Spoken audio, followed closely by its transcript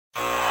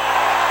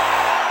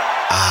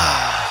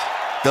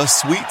The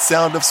sweet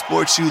sound of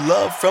sports you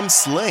love from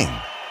Sling.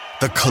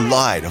 The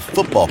collide of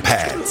football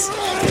pads.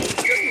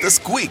 The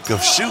squeak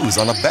of shoes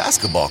on a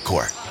basketball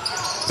court.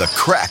 The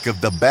crack of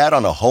the bat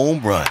on a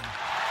home run.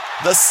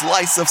 The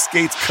slice of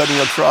skates cutting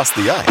across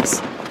the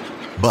ice.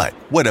 But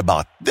what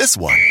about this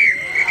one?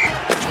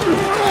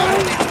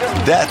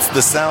 That's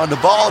the sound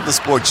of all the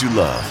sports you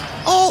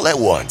love, all at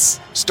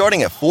once.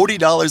 Starting at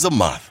 $40 a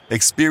month.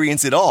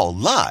 Experience it all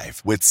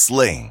live with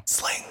Sling.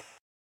 Sling.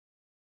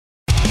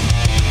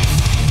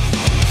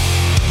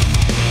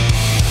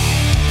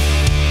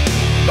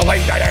 The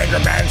late night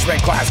anger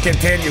management class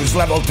continues.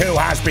 Level 2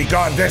 has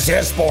begun. This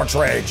is Sports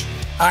Rage.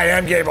 I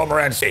am Gabriel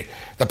Morency.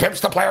 The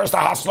pimps, the players, the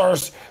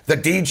hustlers, the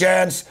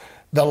DJs,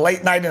 the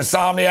late night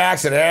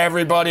insomniacs, and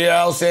everybody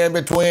else in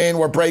between.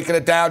 We're breaking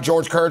it down.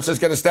 George Kurtz is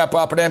going to step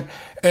up in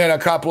a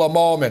couple of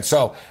moments.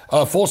 So,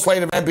 a full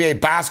slate of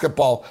NBA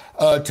basketball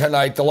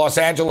tonight. The Los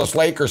Angeles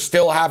Lakers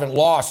still haven't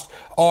lost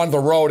on the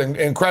road.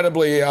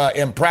 Incredibly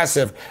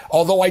impressive.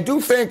 Although I do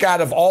think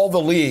out of all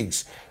the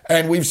leagues,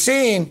 and we've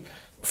seen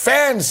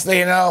fans,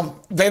 they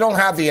don't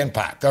have the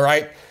impact, all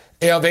right?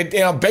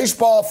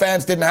 Baseball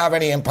fans didn't have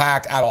any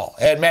impact at all.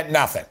 It meant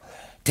nothing.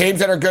 Teams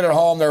that are good at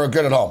home, they're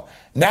good at home.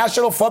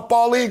 National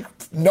Football League,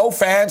 no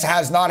fans,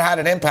 has not had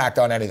an impact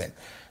on anything.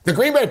 The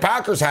Green Bay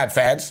Packers had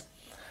fans.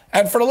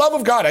 And for the love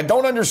of God, I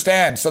don't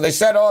understand. So they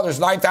said, there's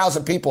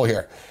 9,000 people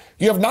here.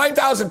 You have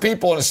 9,000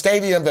 people in a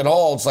stadium that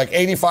holds like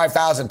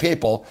 85,000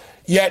 people,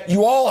 yet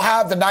you all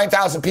have the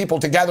 9,000 people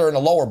together in a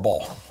lower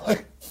bowl.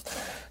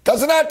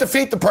 Doesn't that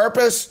defeat the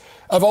purpose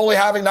of only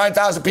having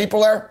 9,000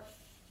 people there?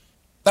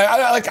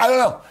 I don't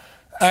know.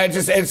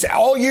 It's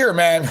all year,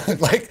 man.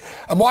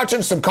 I'm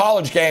watching some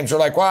college games. They're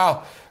like,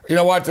 wow, you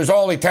know what? There's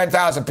only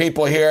 10,000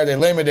 people here. They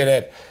limited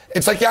it.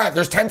 It's like, yeah,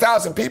 there's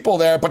 10,000 people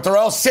there, but they're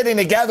all sitting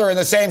together in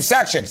the same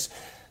sections.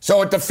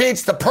 So it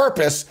defeats the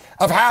purpose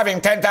of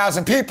having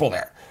 10,000 people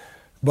there.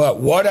 But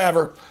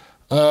whatever.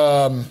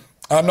 I'm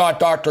not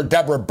Dr.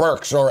 Deborah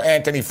Birx or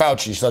Anthony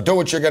Fauci, so do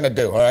what you're going to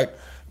do, all right?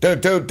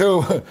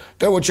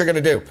 Do what you're going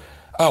to do.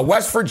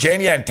 West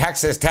Virginia and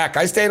Texas Tech.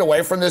 I stayed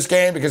away from this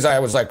game because I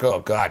was like,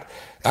 oh, God,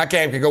 that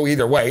game could go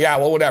either way. Yeah,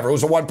 well, whatever. It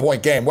was a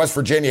 1-point game. West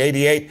Virginia,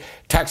 88.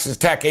 Texas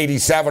Tech,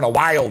 87. A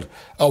wild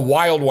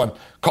one.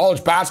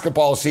 College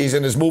basketball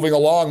season is moving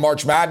along.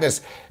 March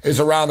Madness is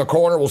around the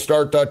corner. We'll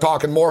start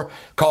talking more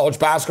college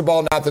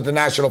basketball now that the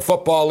National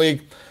Football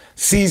League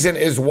season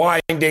is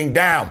winding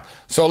down.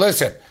 So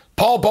listen,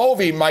 Paul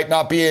Bovey might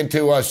not be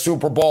into a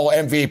Super Bowl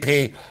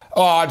MVP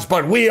odds,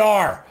 but we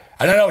are.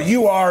 And I know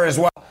you are as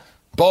well.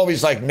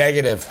 Bovey's like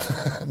negative.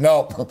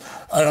 No,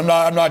 I'm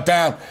not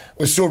down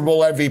with Super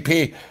Bowl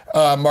MVP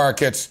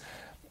markets.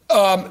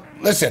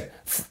 Listen,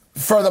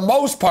 for the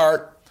most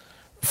part,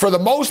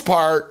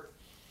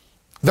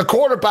 the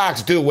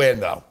quarterbacks do win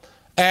though,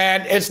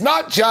 and it's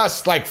not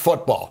just like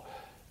football.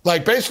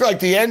 Like basically, like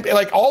the end,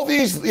 like all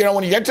these,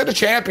 when you get to the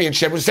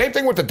championship, it was the same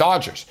thing with the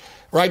Dodgers,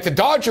 right? The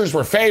Dodgers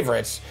were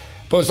favorites,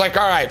 but it's like,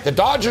 all right, the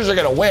Dodgers are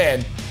going to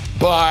win,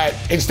 but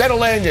instead of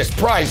laying this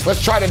price,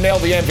 let's try to nail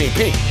the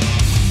MVP.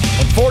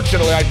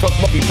 Unfortunately, I took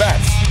Mookie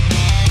Betts.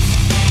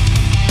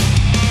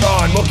 Oh,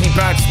 and Mookie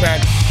Betts, man,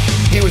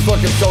 he was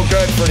looking so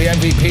good for the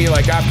MVP,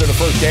 like after the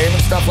first game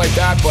and stuff like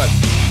that, but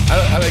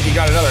I think he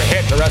got another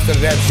hit the rest of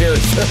the damn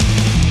series.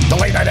 The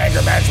late night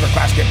anger management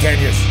class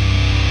continues.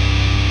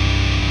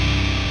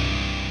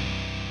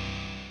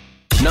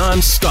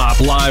 Non-stop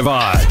live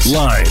odds,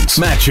 lines,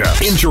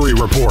 matchup, injury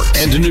report,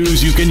 and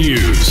news you can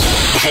use.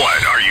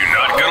 What, are you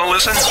not going to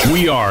listen?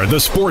 We are the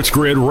Sports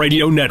Grid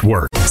Radio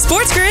Network.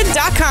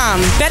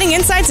 SportsGrid.com. Betting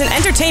insights and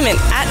entertainment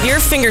at your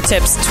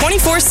fingertips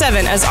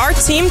 24/7 as our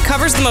team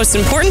covers the most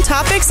important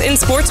topics in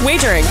sports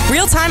wagering.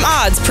 Real-time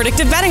odds,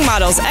 predictive betting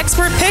models,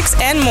 expert picks,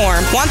 and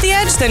more. Want the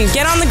edge? Then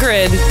get on the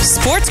grid.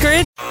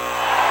 SportsGrid.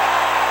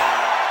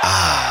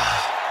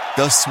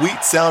 The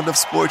sweet sound of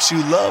sports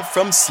you love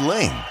from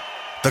Sling.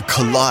 The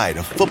collide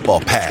of football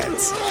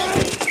pads.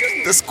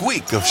 The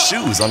squeak of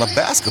shoes on a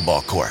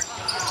basketball court.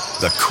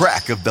 The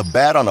crack of the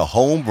bat on a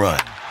home run.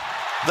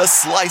 The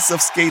slice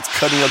of skates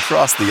cutting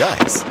across the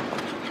ice.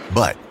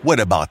 But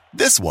what about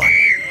this one?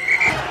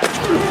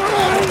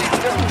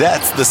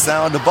 That's the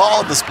sound of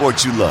all the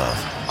sports you love,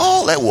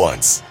 all at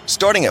once.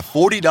 Starting at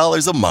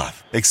 $40 a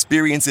month.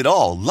 Experience it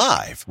all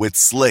live with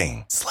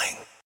Sling. Sling.com.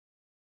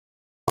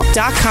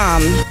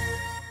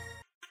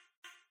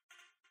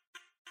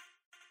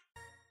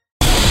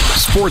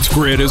 Sports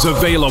Grid is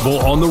available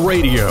on the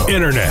radio,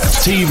 internet,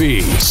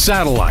 TV,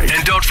 satellite,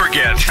 And don't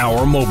forget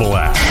our mobile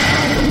app.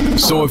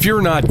 So if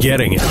you're not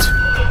getting it,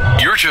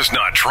 you're just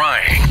not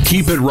trying.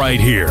 keep it right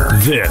here.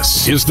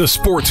 This is the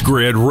Sports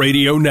Grid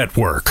Radio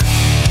Network.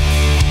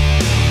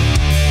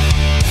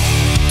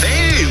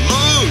 Hey,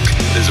 look!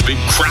 There's a big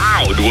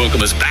crowd to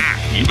welcome us back,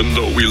 even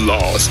though we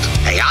lost.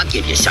 Hey, I'll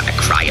give you something to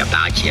cry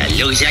about, you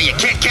loser. You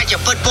can't catch a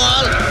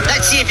football?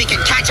 Let's see if you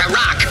can catch a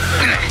rock.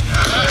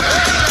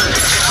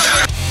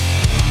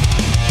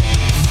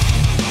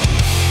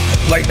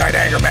 Late night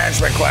anger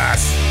management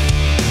class.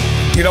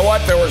 You know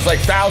what? There was like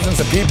thousands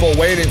of people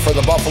waiting for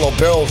the Buffalo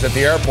Bills at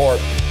the airport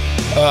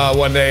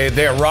when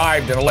they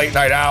arrived in the late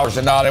night hours,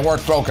 and no, they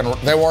weren't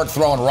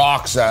throwing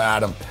rocks at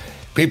them.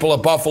 People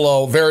at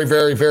Buffalo, very,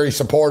 very, very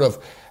supportive.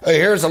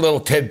 Here's a little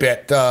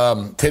tidbit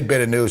of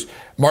news.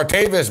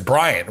 Martavis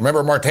Bryant,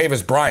 remember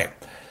Martavis Bryant,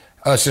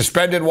 a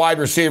suspended wide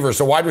receiver.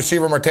 So wide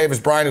receiver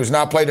Martavis Bryant, who's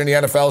not played in the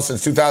NFL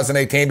since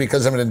 2018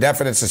 because of an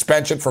indefinite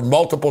suspension for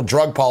multiple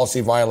drug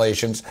policy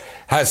violations,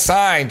 has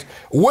signed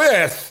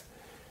with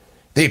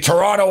the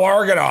Toronto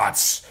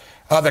Argonauts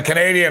of the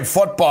Canadian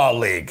Football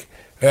League.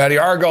 The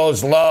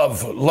Argos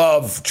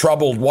love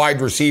troubled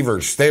wide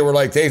receivers. They were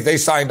like, they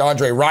signed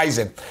Andre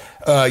Rison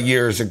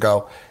years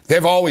ago.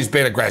 They've always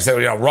been aggressive.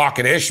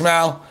 Rocket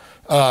Ishmael.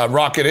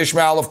 Rocket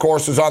Ishmael, of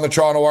course, was on the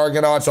Toronto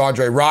Argonauts.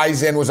 Andre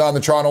Rison was on the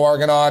Toronto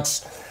Argonauts.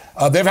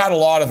 They've had a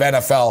lot of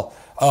NFL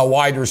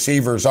wide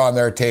receivers on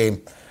their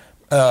team.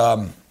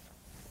 And,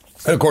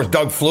 of course,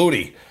 Doug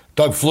Flutie.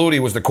 Doug Flutie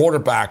was the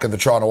quarterback of the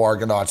Toronto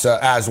Argonauts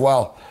as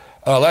well.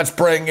 Let's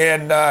bring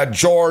in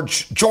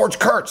George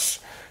Kurtz,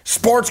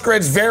 Sports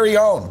Grid's very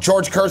own.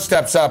 George Kurtz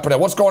steps up.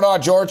 What's going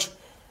on, George?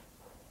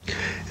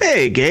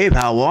 Hey, Gabe,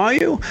 how are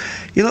you?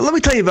 Let me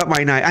tell you about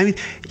my night. I mean,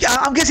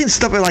 I'm guessing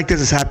stuff like this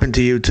has happened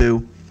to you,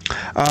 too.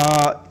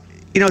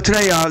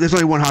 Today there's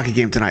only one hockey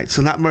game tonight,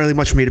 so not really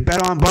much for me to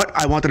bet on, but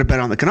I wanted to bet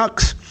on the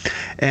Canucks.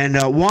 And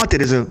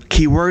wanted is a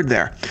key word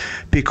there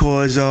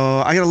because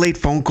I got a late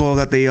phone call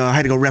that they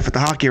had to go ref at the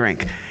hockey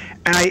rink.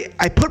 And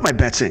I put my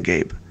bets in,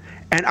 Gabe.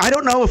 And I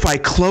don't know if I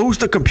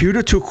closed the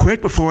computer too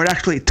quick before it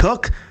actually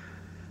took,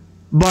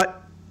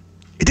 but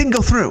it didn't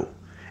go through.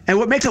 And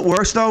what makes it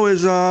worse, though,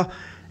 is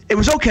it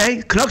was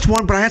okay. Canucks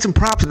won, but I had some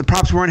props, and the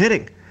props weren't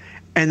hitting.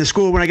 And the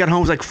score when I got home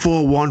was like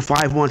 4-1,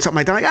 5-1, something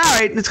like that. I'm like, all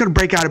right, it's going to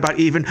break out about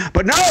even.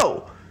 But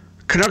no!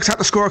 Canucks have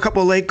to score a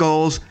couple of late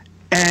goals,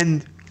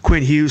 and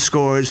Quinn Hughes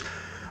scores.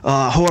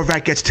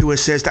 Horvat gets 2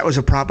 assists. That was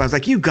a prop. I was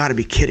like, you got to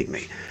be kidding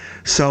me.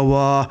 So,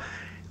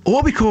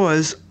 all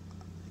because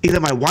either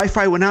my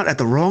Wi-Fi went out at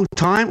the wrong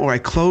time or I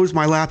closed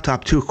my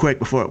laptop too quick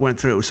before it went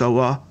through. So,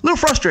 a little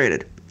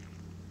frustrated.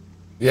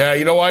 Yeah,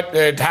 you know what?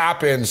 It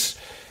happens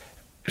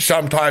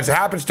sometimes. It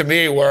happens to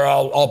me where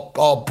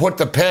I'll put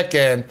the pick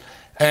in,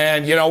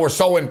 and, we're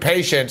so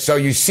impatient. So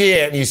you see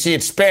it, and you see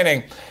it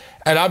spinning.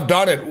 And I've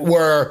done it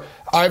where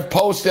I've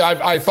posted,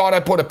 I thought I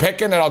put a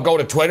pick in, and I'll go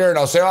to Twitter, and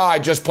I'll say, I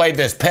just played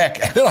this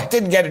pick. And I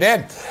didn't get it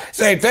in.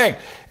 Same thing.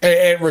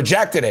 It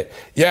rejected it.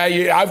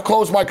 Yeah, I've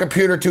closed my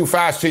computer too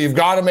fast, so you've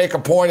got to make a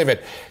point of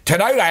it.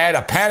 Tonight I had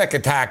a panic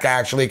attack,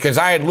 actually, because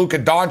I had Luka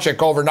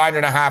Doncic over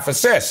 9.5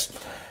 assists.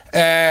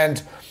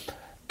 And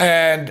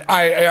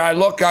I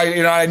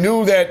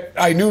knew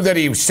that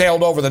he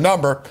sailed over the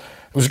number.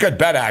 It was a good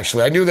bet,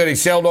 actually. I knew that he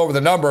sailed over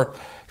the number,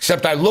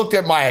 except I looked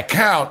at my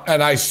account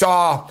and I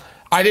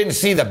didn't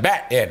see the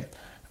bet in.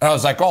 And I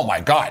was like, oh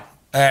my God.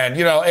 And,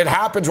 it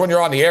happens when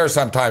you're on the air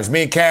sometimes.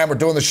 Me and Cam, we're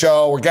doing the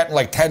show. We're getting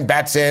like 10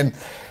 bets in.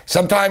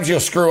 Sometimes you'll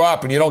screw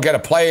up and you don't get a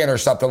play in or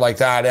something like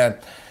that. And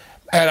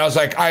I was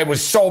like, I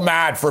was so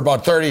mad for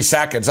about 30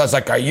 seconds. I was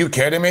like, are you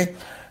kidding me?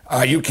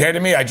 Are you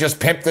kidding me? I just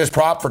pimped this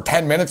prop for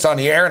 10 minutes on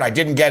the air and I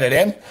didn't get it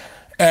in.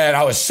 And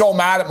I was so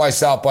mad at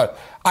myself, but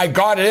I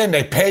got it in.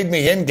 They paid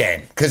me in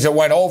game because it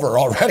went over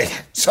already.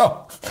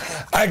 So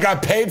I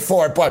got paid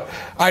for it, but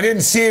I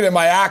didn't see it in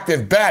my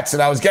active bets,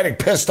 and I was getting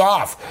pissed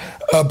off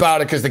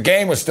about it because the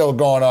game was still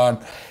going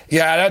on.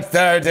 Yeah,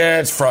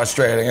 that's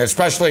frustrating,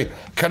 especially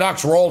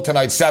Canucks roll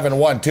tonight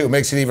 7-1 too.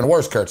 Makes it even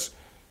worse, Kurtz.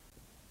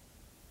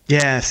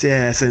 Yes,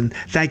 and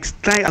thanks.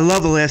 I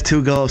love the last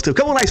 2 goals too. A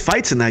couple of nice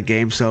fights in that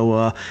game,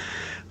 so at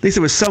least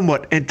it was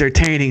somewhat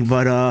entertaining.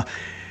 But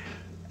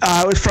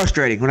it was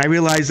frustrating when I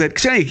realized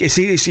that you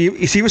see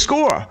a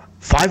score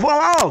 5-1.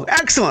 Oh,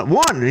 excellent,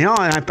 1.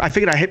 And I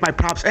figured I hit my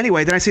props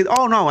anyway. Then I see,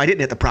 oh no, I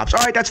didn't hit the props.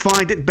 All right, that's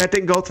fine.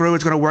 Didn't go through.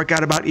 It's going to work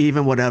out about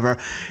even, whatever.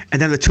 And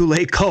then the 2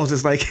 late goals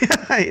is like,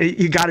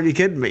 you got to be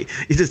kidding me.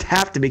 You just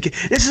have to be kidding.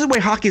 This is the way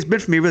hockey's been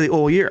for me really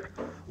all year.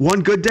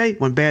 One good day,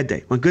 one bad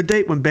day. One good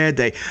day, one bad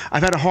day.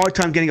 I've had a hard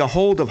time getting a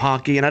hold of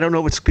hockey, and I don't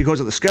know if it's because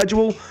of the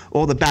schedule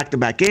or the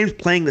back-to-back games,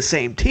 playing the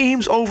same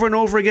teams over and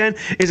over again.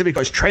 Is it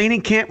because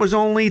training camp was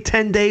only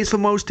 10 days for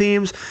most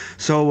teams?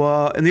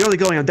 So in the early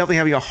going, I'm definitely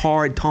having a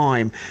hard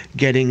time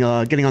getting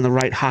on the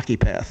right hockey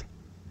path.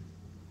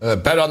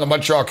 Bet on the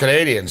Montreal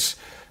Canadiens.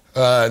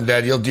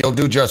 That you'll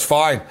do just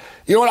fine.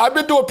 You know what? I've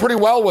been doing pretty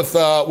well with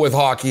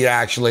hockey,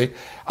 actually.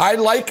 I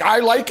like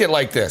it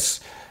like this.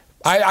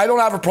 I don't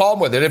have a problem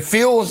with it. It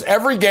feels,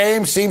 every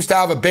game seems to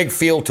have a big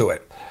feel to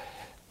it.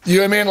 You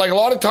know what I mean? Like a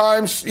lot of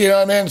times,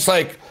 it's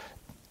like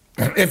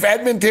if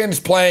Edmonton's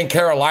playing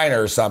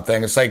Carolina or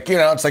something, it's like,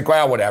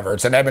 well, whatever.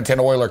 It's an Edmonton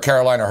Oiler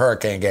Carolina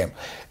Hurricane game.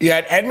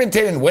 Yet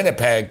Edmonton and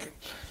Winnipeg,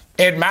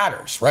 it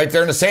matters, right?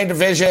 They're in the same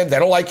division. They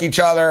don't like each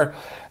other.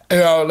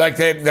 Like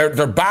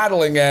they're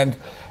battling and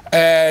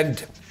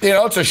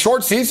it's a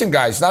short season,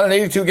 guys. It's not an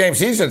 82-game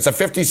season. It's a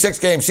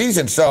 56-game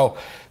season. So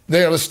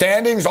the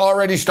standings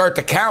already start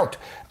to count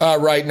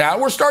right now.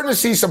 We're starting to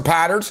see some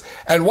patterns.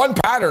 And one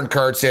pattern,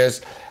 Kurtz,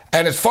 is,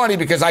 and it's funny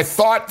because I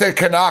thought the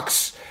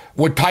Canucks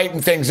would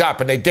tighten things up,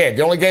 and they did.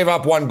 They only gave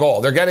up 1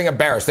 goal. They're getting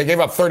embarrassed. They gave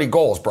up 30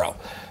 goals, bro.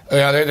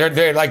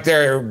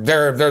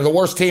 They're the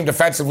worst team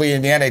defensively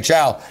in the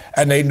NHL,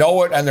 and they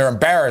know it, and they're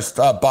embarrassed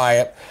by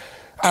it.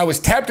 I was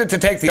tempted to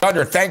take the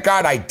under. Thank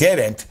God I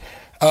didn't.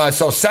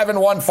 So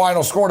 7-1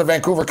 final score. The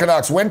Vancouver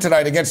Canucks win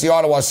tonight against the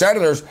Ottawa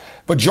Senators.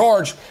 But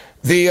George,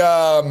 the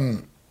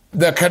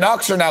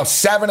Canucks are now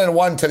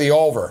 7-1 to the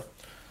over.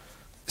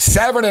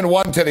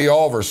 7-1 to the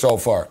over so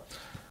far.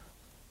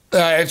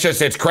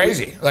 It's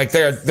crazy. Like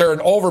they're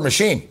an over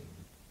machine.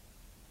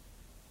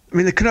 I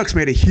mean, the Canucks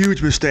made a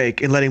huge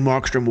mistake in letting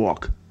Markstrom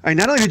walk. I mean,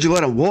 not only did you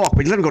let him walk,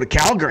 but you let him go to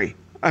Calgary.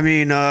 I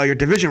mean, your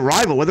division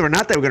rival, whether or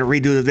not they were going to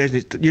redo the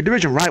division, your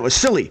division rival was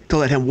silly to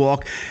let him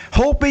walk.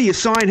 Holtby, you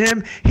sign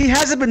him. He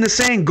hasn't been the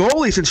same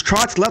goalie since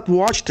Trotz left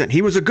Washington.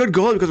 He was a good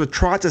goalie because of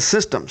Trotz's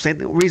system. Same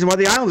reason why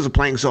the Islanders are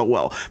playing so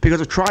well, because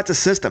of Trotz's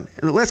system.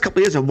 In the last couple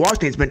of years in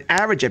Washington, he's been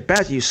average at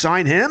best. You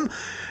sign him,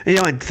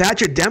 and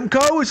Thatcher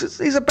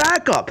Demko, he's a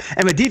backup.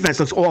 And the defense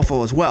looks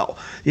awful as well.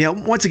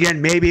 Once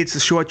again, maybe it's a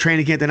short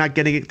training camp. They're not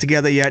getting it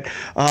together yet.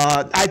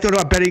 I thought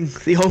about betting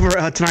the over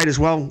tonight as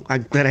well.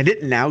 I'm glad I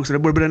didn't now, because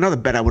it would have been another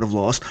bet I would have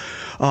lost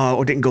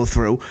or didn't go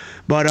through.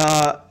 But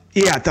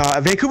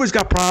Vancouver's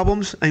got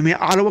problems. I mean,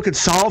 Ottawa could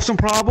solve some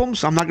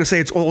problems. I'm not going to say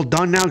it's all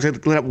done now because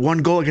they let up one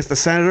goal against the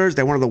Senators.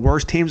 They're one of the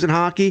worst teams in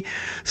hockey.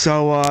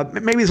 So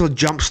maybe this will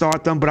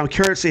jumpstart them, but I'm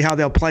curious to see how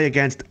they'll play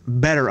against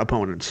better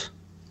opponents.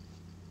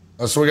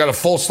 So we got a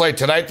full slate.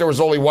 Tonight there was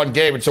only one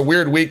game. It's a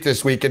weird week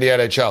this week in the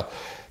NHL.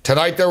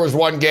 Tonight there was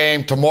one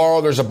game.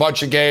 Tomorrow there's a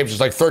bunch of games.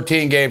 There's like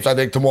 13 games, I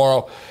think,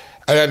 tomorrow.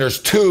 And then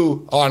there's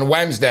 2 on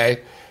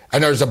Wednesday.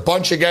 And there's a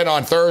bunch again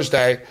on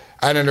Thursday,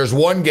 and then there's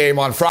one game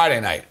on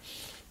Friday night.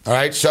 All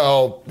right,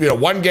 so,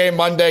 one game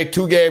Monday,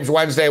 2 games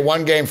Wednesday,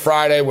 1 game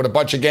Friday with a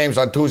bunch of games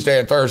on Tuesday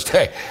and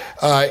Thursday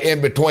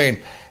in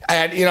between.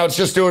 And, it's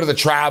just due to the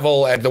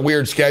travel and the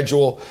weird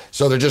schedule,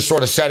 so they're just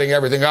sort of setting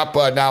everything up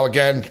now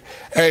again.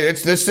 Hey,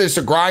 this is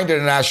a grind in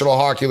the National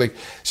Hockey League.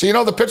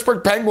 So, the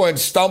Pittsburgh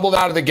Penguins stumbled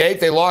out of the gate.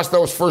 They lost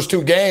those first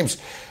 2 games.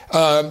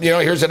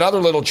 Here's another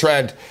little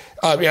trend.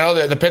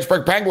 The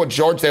Pittsburgh Penguins,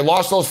 George, they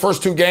lost those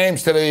first 2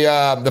 games to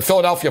the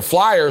Philadelphia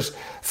Flyers,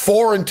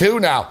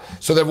 4-2 now.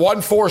 So they've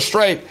won 4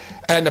 straight.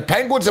 And the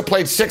Penguins have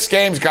played 6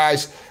 games,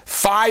 guys,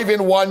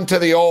 5-1 to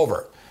the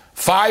over.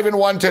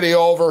 5-1 to the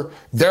over.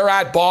 They're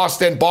at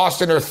Boston.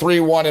 Boston are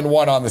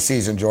 3-1-1 on the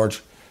season,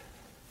 George.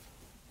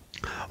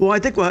 Well, I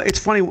think it's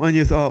funny when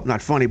you thought,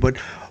 not funny, but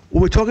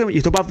when you talk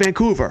about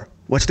Vancouver.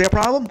 What's their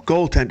problem?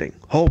 Goaltending.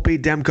 Holtby,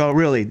 Demko,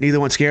 really, neither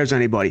one scares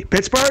anybody.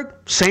 Pittsburgh,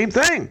 same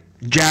thing.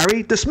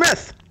 Jarry,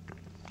 DeSmith.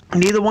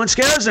 Neither one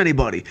scares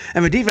anybody.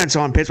 And the defense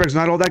on Pittsburgh's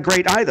not all that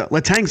great either.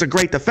 Letang's a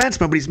great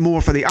defenseman, but he's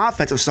more for the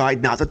offensive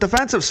side, not the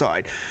defensive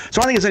side.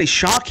 So I don't think there's any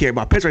shock here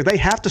about Pittsburgh. They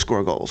have to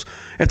score goals.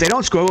 If they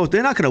don't score goals,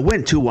 they're not going to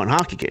win 2-1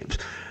 hockey games.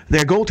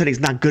 Their goaltending is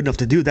not good enough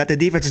to do that. Their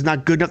defense is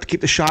not good enough to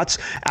keep the shots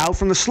out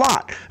from the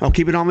slot. I'll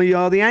keep it on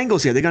the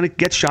angles here. They're going to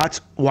get shots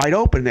wide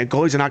open. Their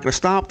goalies are not going to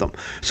stop them.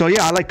 So,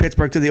 yeah, I like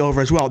Pittsburgh to the over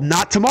as well.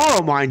 Not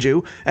tomorrow, mind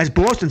you, as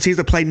Boston seems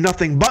to play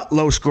nothing but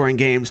low-scoring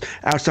games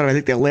outside of, I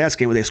think, their last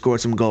game where they scored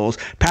some goals.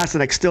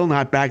 Pasternak still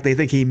not back. They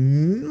think he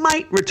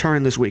might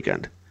return this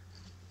weekend.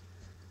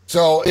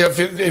 So if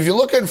you're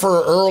looking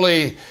for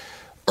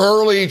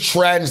early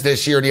trends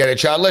this year in the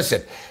NHL,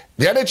 listen,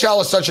 the NHL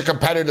is such a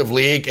competitive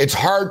league. It's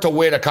hard to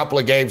win a couple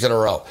of games in a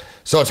row.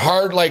 So it's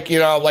hard,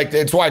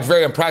 it's why it's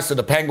very impressive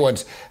the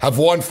Penguins have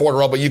won 4 in a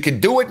row. But you can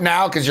do it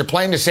now because you're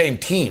playing the same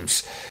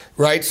teams,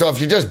 right? So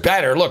if you're just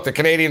better, look, the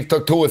Canadians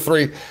took 2 or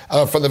 3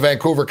 from the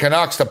Vancouver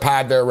Canucks to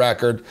pad their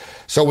record.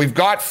 So we've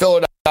got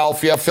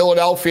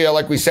Philadelphia,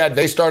 like we said,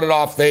 they started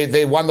off,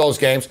 they won those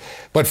games.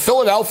 But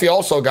Philadelphia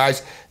also,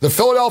 guys, the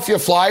Philadelphia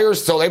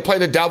Flyers, so they play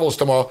the Devils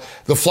tomorrow.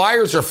 The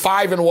Flyers are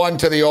 5-1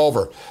 to the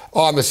over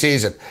on the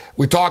season.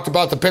 We talked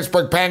about the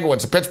Pittsburgh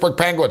Penguins. The Pittsburgh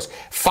Penguins,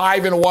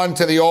 5-1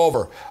 to the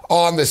over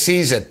on the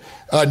season.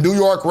 New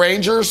York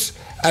Rangers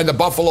and the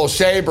Buffalo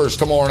Sabres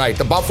tomorrow night.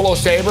 The Buffalo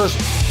Sabres,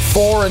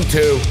 4-2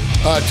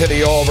 to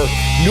the over.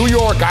 New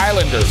York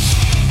Islanders,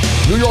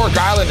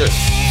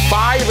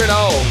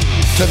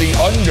 5-0 to the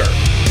under.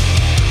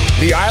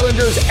 The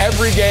Islanders,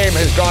 every game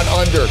has gone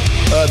under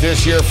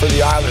this year for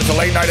the Islanders. The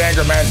late night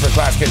anger management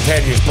class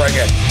continues. Bring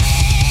it.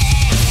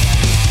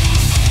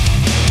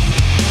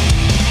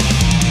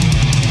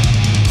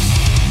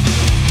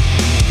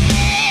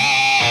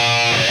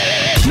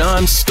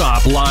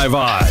 Non-stop live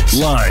odds,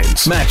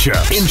 lines,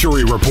 matchup,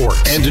 injury report,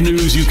 and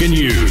news you can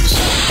use.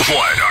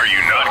 What, are you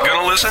not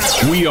going to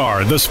listen? We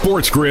are the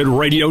Sports Grid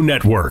Radio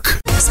Network.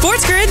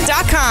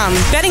 SportsGrid.com.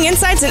 Betting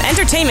insights and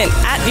entertainment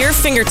at your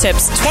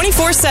fingertips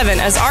 24/7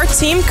 as our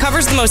team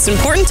covers the most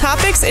important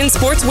topics in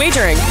sports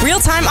wagering.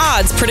 Real-time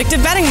odds,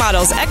 predictive betting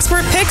models,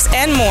 expert picks,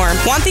 and more.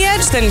 Want the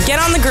edge? Then get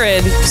on the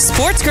grid.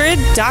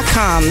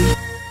 SportsGrid.com.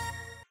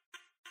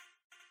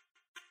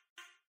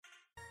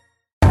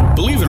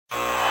 Believe it.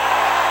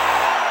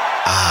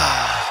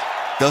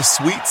 The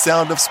sweet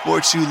sound of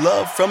sports you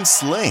love from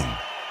Sling.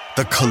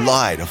 The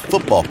collide of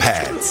football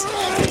pads.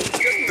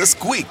 The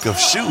squeak of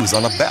shoes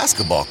on a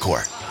basketball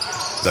court.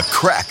 The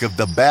crack of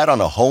the bat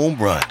on a home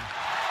run.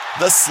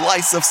 The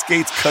slice of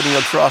skates cutting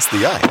across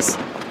the ice.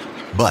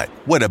 But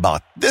what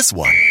about this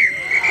one?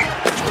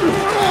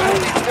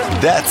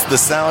 That's the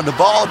sound of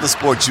all the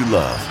sports you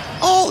love,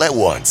 all at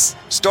once.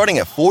 Starting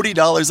at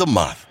 $40 a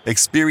month.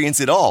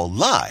 Experience it all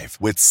live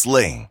with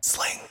Sling.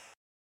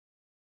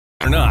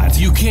 Or not,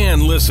 you can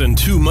listen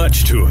too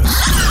much to us.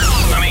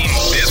 I mean,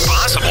 it's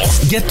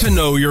possible. Get to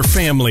know your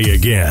family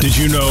again. Did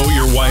you know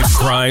your wife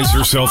cries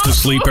herself to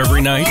sleep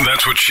every night?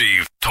 That's what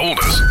she told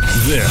us.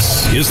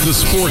 This is the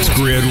Sports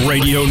Grid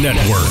Radio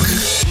Network.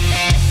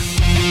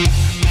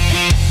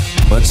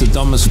 What's the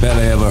dumbest bet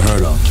I ever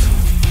heard of?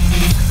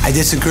 I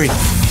disagree.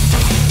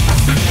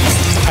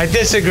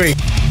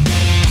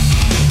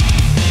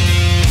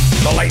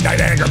 The late night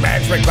anger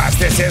management class.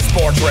 This is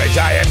Sports Rage.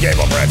 I am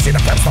Gabriel Morency, the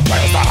Pimps, the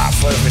Players, the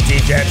Hustlers, the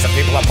DJs, the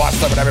people that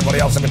bust them, and everybody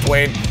else in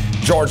between.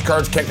 George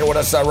Kurtz kicking with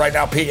us right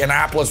now. Pete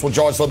Annapolis will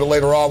join us a little bit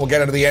later on. We'll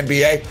get into the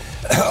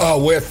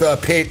NBA with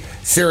Pete,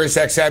 Sirius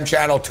XM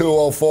channel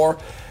 204.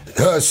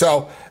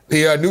 So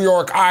the New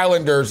York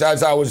Islanders,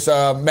 as I was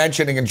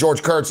mentioning, and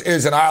George Kurtz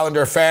is an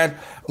Islander fan,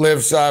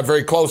 lives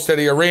very close to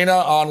the arena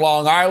on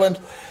Long Island.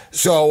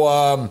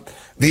 So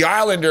the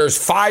Islanders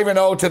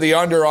 5-0 to the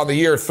under on the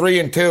year,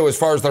 3-2 as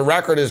far as the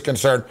record is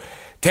concerned.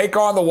 Take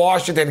on the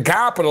Washington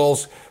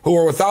Capitals, who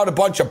are without a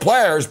bunch of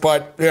players,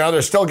 but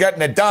they're still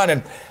getting it done.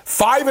 And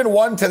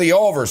 5-1 to the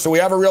over. So we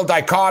have a real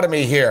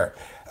dichotomy here,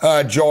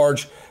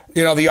 George.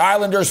 The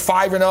Islanders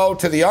 5-0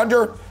 to the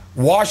under,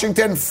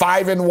 Washington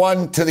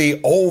 5-1 to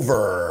the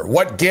over.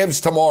 What gives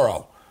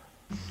tomorrow?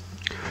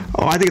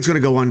 Oh, I think it's going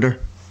to go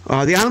under.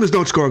 The Islanders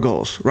don't score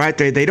goals, right?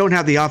 They don't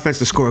have the offense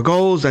to score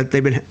goals.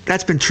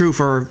 That's been true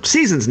for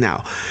seasons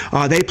now.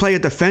 They play a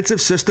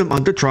defensive system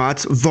under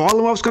Trotz.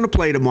 Varlamov's going to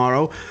play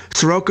tomorrow.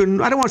 Sorokin,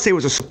 I don't want to say it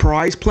was a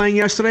surprise playing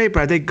yesterday,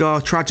 but I think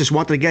Trotz just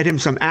wanted to get him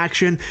some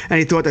action, and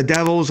he thought the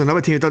Devils, another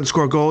team that doesn't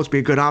score goals, be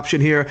a good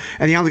option here.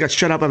 And the Islanders got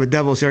shut up by the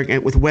Devils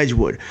here with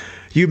Wedgwood.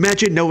 You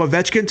mentioned no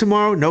Ovechkin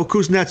tomorrow, no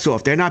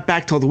Kuznetsov. They're not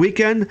back till the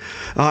weekend.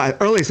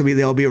 Earliest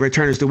they'll be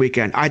returners the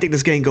weekend. I think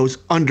this game goes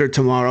under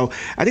tomorrow.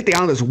 I think the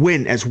Islanders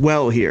win as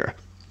well here.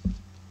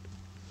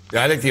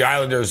 Yeah, I think the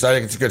Islanders,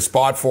 it's a good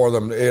spot for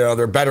them.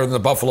 They're better than the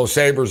Buffalo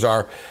Sabres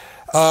are.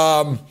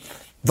 The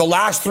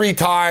last three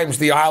times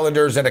the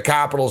Islanders and the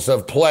Capitals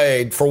have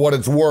played, for what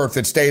it's worth,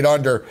 it stayed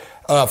under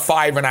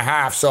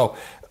 5.5. So,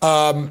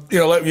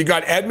 you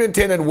got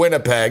Edmonton and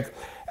Winnipeg.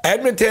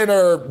 Edmonton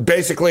are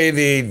basically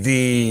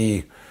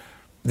the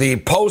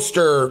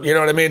poster, you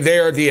know what I mean? They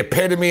are the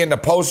epitome and the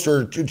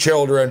poster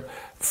children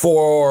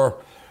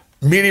for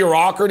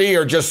mediocrity,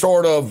 or just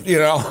sort of,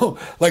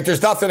 like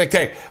there's nothing to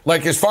take.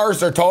 Like as far as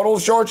their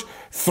totals, George,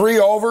 3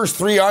 overs,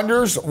 3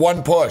 unders,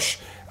 1 push.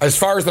 As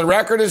far as the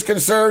record is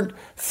concerned,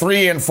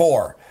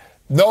 3-4.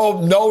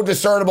 No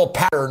discernible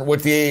pattern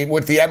with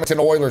the Edmonton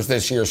Oilers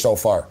this year so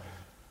far.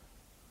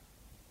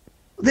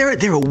 They're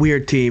a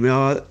weird team.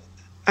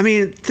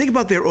 Think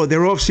about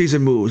their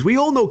off-season moves. We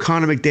all know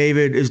Connor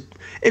McDavid is,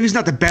 if he's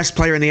not the best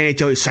player in the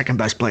NHL, he's second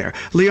best player.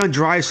 Leon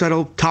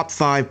Draisaitl, top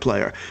 5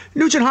 player.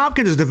 Nugent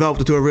Hopkins has developed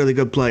into a really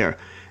good player.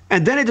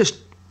 And then it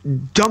just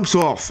dumps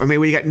off. When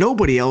you got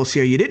nobody else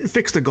here, you didn't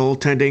fix the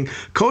goaltending.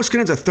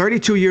 Koskinen's a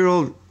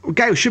 32-year-old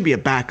guy who should be a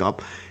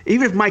backup.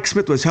 Even if Mike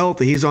Smith was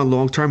healthy, he's on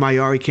long-term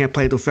IR. He can't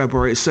play until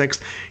February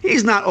 6th.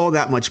 He's not all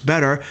that much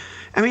better.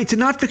 To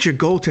not fix your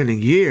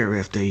goaltending year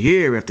after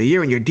year after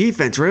year, and your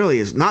defense really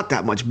is not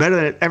that much better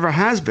than it ever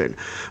has been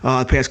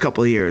the past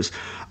couple of years.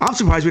 I'm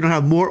surprised we don't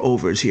have more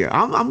overs here.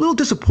 I'm a little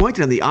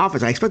disappointed in the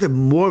offense. I expected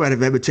more out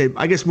of Edmonton.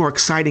 I guess more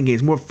exciting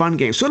games, more fun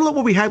games. Sort of like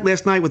what we had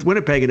last night with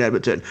Winnipeg and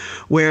Edmonton,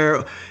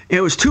 where it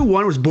was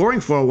 2-1, it was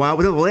boring for a while,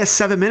 but in the last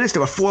 7 minutes,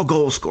 there were 4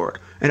 goals scored,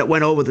 and it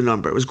went over the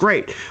number. It was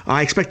great.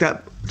 I expect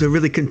that to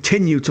really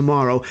continue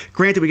tomorrow.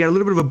 Granted, we got a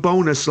little bit of a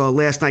bonus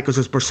last night because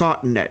it was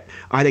Brassard in net.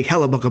 I think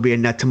Hellebuck will be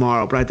in net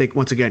tomorrow, but I think,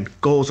 once again,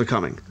 goals are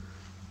coming.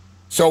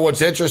 So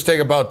what's interesting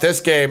about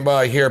this game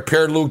here,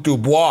 Pierre-Luc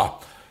Dubois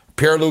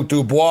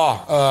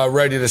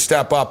ready to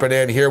step up and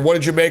in here. What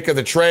did you make of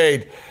the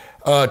trade?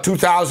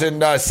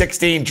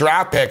 2016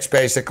 draft picks,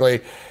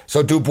 basically.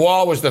 So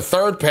Dubois was the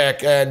 3rd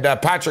pick, and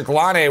Patrick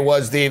Laine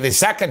was the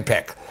 2nd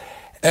pick.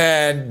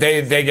 And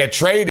they get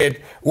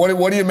traded. What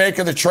do you make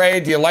of the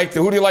trade?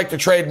 Who do you like to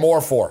trade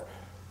more for?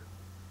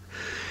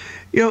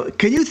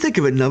 Can you think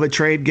of another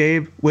trade,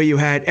 Gabe, where you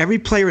had every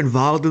player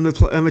involved in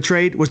the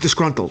trade was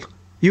disgruntled?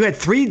 You had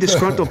 3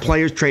 disgruntled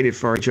players traded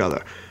for each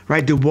other,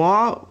 right?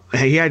 Dubois,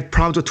 he had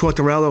problems with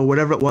Tortorella or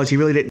whatever it was. He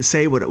really didn't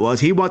say what it was.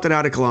 He wanted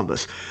out of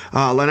Columbus.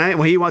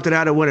 Laine, he wanted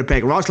out of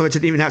Winnipeg. Roslovich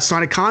didn't even have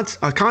signed a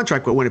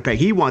contract with Winnipeg.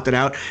 He wanted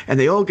out, and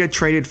they all get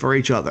traded for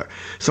each other.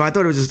 So I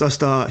thought it was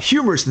just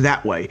humorous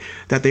that way,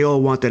 that they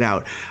all wanted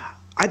out.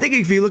 I think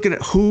if you're looking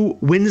at who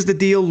wins the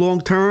deal long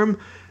term,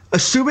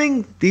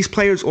 assuming these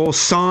players all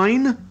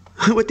sign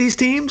with these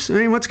teams,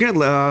 once again,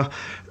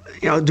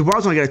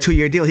 Dubois only got a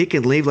 2-year deal. He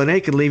can leave.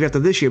 Laine can leave after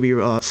this year, be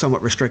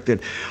somewhat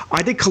restricted.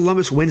 I think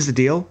Columbus wins the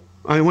deal.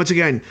 Once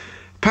again,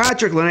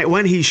 Patrick Laine,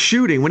 when he's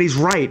shooting, when he's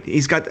right,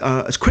 he's got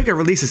as quick a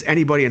release as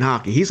anybody in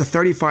hockey. He's a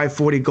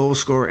 35-40 goal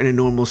scorer in a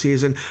normal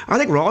season. I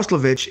think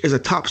Roslovic is a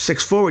top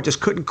 6 forward, just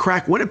couldn't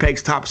crack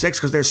Winnipeg's top 6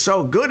 because they're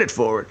so good at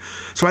forward.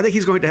 So I think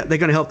they're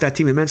going to help that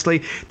team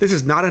immensely. This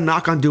is not a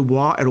knock on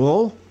Dubois at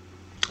all.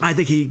 I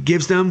think he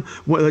gives them,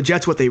 the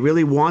Jets, what they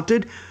really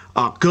wanted.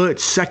 A good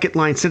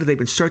second-line center they've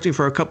been searching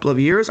for a couple of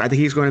years. I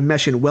think he's going to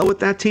mesh in well with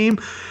that team.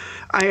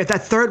 At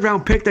that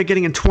third-round pick they're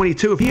getting in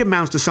 22, if he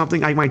amounts to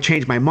something, I might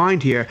change my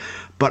mind here.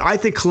 But I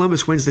think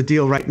Columbus wins the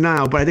deal right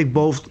now, but I think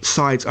both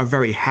sides are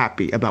very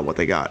happy about what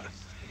they got.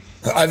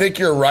 I think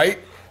you're right.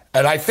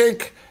 And I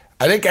think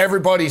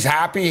everybody's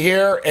happy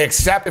here,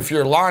 except if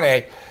you're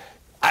Laine.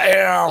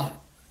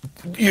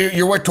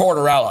 You're with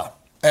Tortorella.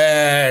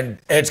 And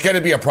it's going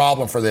to be a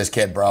problem for this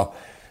kid, bro.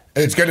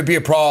 It's going to be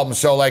a problem.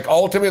 So,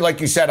 ultimately, like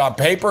you said, on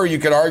paper, you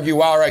could argue,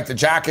 well, all right, the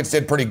Jackets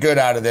did pretty good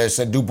out of this,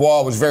 and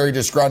Dubois was very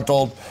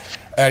disgruntled,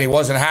 and he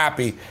wasn't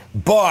happy.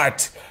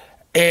 But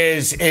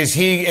is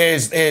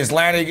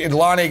Laine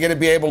going to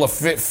be able to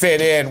fit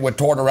in with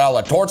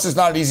Tortorella? Torts is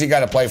not an easy guy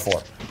to play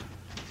for.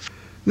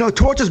 No,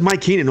 Torts is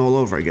Mike Keenan all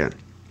over again,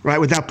 right,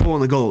 without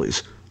pulling the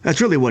goalies.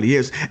 That's really what he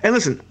is. And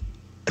listen,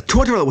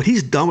 Tortorella, what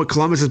he's done with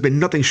Columbus has been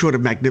nothing short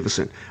of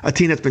magnificent. A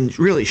team that's been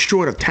really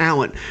short of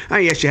talent.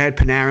 Yes, you had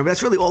Panarin, but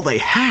that's really all they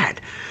had.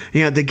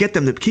 To get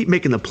them to keep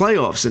making the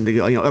playoffs and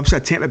to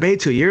upset Tampa Bay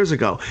 2 years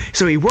ago.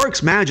 So he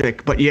works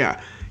magic, but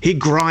yeah, he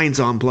grinds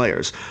on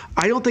players.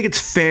 I don't think it's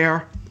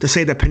fair to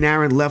say that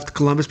Panarin left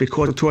Columbus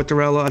because of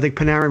Tortorella. I think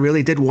Panarin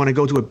really did want to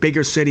go to a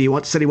bigger city. He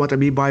wanted to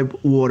be by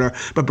water.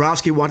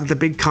 Bobrovsky wanted the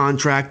big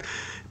contract.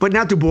 But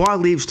now Dubois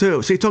leaves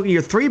too. So you're talking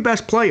your 3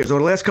 best players over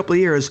the last couple of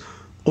years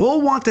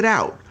all wanted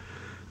out.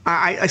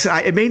 I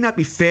said it may not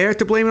be fair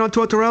to blame it on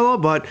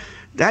Tortorella, but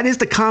that is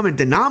the common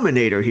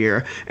denominator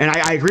here, and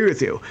I agree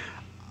with you.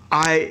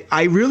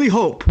 I really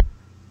hope.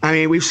 I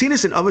mean, we've seen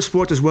this in other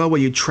sports as well,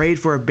 where you trade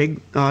for a big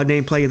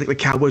name player, like the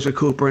Cowboys with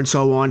Cooper and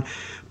so on,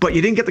 but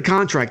you didn't get the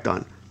contract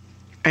done,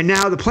 and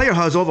now the player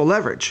has all the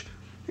leverage.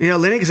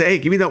 Laine can say, "Hey,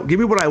 give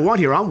me what I want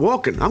here. I'm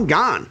walking. I'm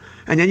gone."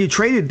 And then you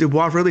traded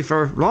Dubois really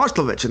for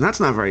Roslovic, and that's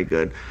not very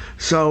good.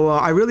 So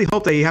I really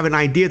hope that you have an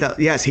idea that,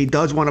 yes, he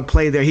does want to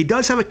play there. He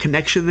does have a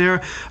connection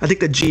there. I think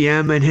the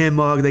GM and him,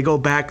 they go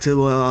back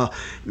to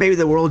maybe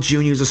the World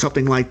Juniors or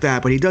something like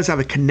that, but he does have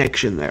a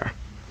connection there.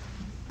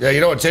 Yeah,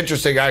 it's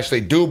interesting,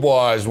 actually,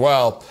 Dubois as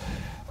well.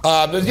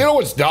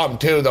 What's dumb,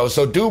 too, though?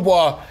 So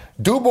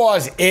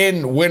Dubois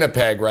in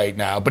Winnipeg right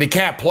now, but he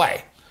can't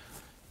play,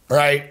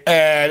 right?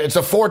 And it's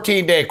a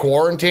 14-day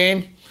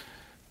quarantine.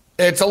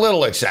 It's a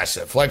little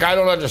excessive. I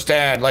don't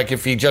understand,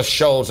 if he just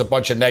shows a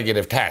bunch of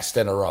negative tests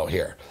in a row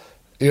here.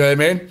 You know what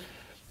I mean?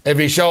 If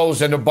he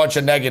shows a bunch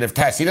of negative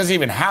tests, he doesn't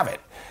even have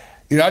it.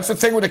 That's the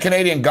thing with the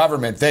Canadian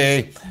government.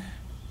 The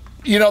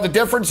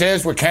difference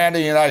is with Canada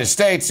and the United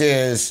States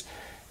is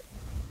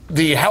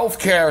the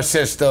healthcare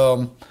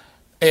system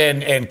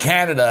in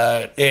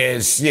Canada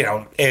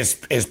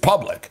is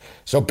public.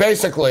 So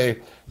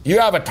basically, you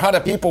have a ton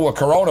of people with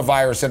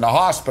coronavirus in the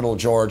hospital,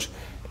 George.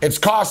 It's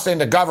costing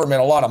the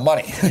government a lot of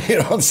money. You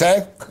know what I'm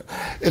saying?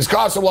 It's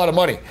costing a lot of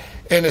money.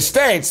 In the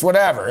States,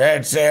 whatever.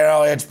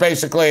 It's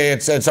basically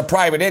it's a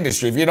private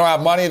industry. If you don't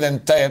have money,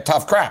 then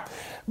tough crap.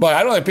 But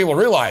I don't think people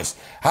realize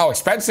how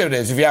expensive it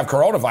is if you have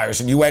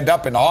coronavirus and you end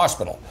up in the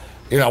hospital.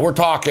 We're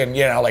talking,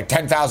 like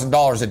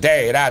 $10,000 a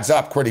day. It adds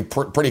up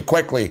pretty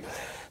quickly.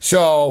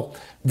 So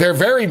they're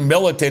very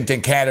militant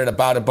in Canada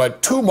about it,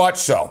 but too much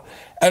so.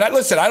 And I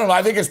don't know.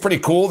 I think it's pretty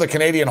cool, the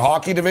Canadian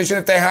hockey division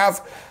that they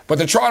have. But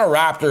the Toronto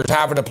Raptors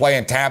having to play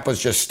in Tampa is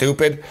just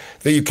stupid.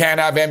 That you can't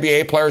have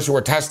NBA players who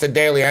are tested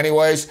daily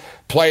anyways,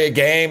 play a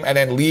game and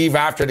then leave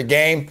after the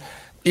game.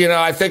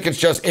 I think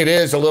it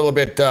is a little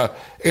bit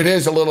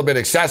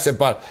excessive.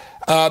 But,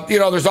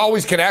 there's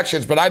always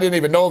connections. But I didn't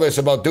even know this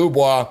about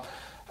Dubois,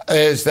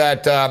 is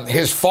that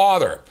his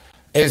father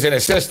is an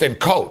assistant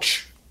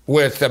coach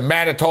with the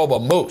Manitoba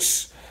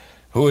Moose,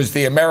 who is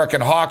the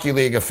American Hockey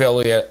League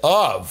affiliate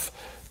of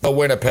the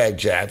Winnipeg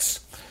Jets.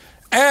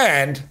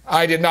 And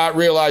I did not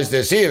realize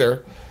this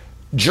either.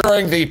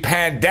 During the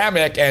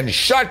pandemic and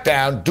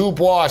shutdown,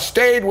 Dubois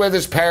stayed with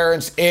his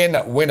parents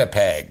in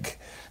Winnipeg.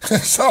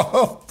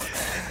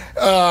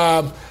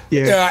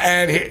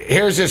 And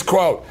here's his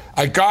quote.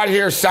 "I got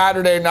here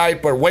Saturday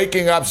night, but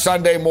waking up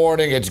Sunday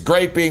morning, it's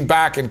great being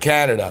back in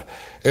Canada.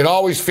 It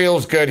always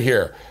feels good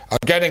here. I'm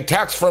getting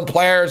texts from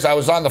players. I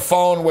was on the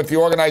phone with the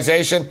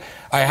organization.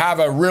 I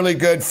have a really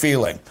good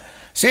feeling."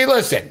 See,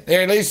 listen,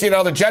 at least,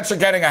 the Jets are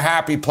getting a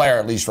happy player,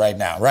 at least right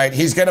now, right?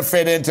 He's going to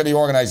fit into the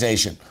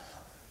organization.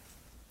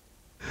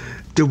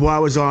 Dubois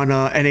was on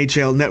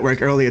NHL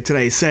Network earlier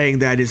today saying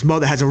that his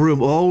mother has a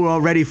room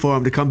all ready for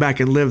him to come back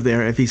and live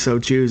there if he so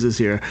chooses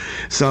here.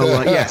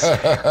 So, yes.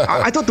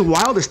 I thought the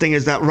wildest thing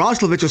is that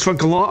Roslovic was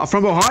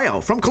from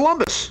Ohio, from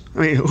Columbus. I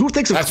mean, who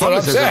thinks of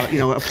Columbus as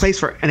a place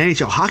for an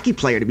NHL hockey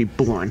player to be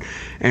born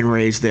and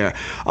raised there?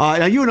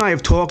 Now, you and I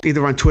have talked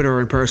either on Twitter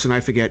or in person, I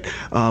forget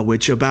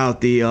which,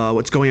 about the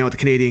what's going on with the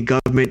Canadian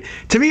government.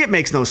 To me, it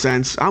makes no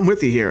sense. I'm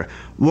with you here.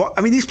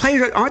 These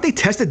players, aren't they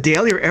tested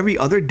daily or every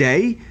other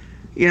day?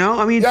 You know,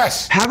 I mean,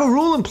 yes. Have a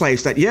rule in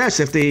place that, yes,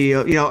 if the,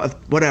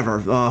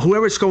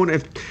 whoever's going,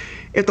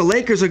 if the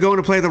Lakers are going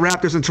to play the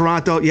Raptors in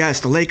Toronto,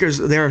 yes, the Lakers,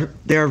 they're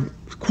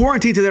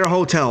quarantined to their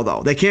hotel,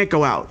 though. They can't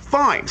go out.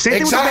 Fine. Same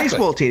thing with the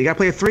baseball team. You got to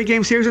play a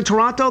 3-game series in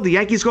Toronto. The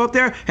Yankees go up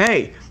there.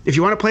 Hey, if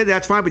you want to play,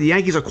 that's fine, but the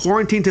Yankees are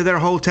quarantined to their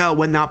hotel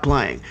when not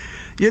playing.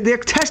 They're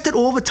tested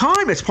all the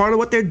time. It's part of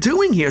what they're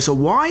doing here. So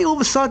why all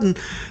of a sudden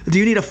do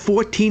you need a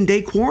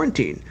 14-day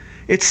quarantine?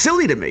 It's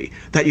silly to me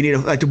that you need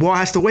DeBoer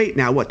has to wait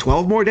now,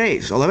 12 more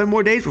days, 11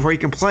 more days before he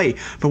can play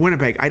for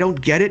Winnipeg. I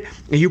don't get it.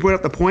 And you brought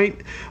up the point,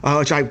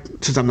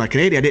 since I'm not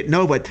Canadian, I didn't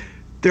know, but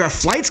there are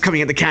flights coming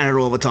into Canada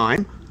all the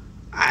time.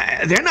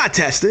 They're not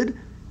tested.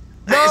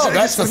 No,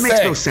 that's the thing. It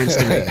makes no sense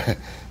to me.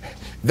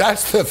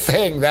 That's the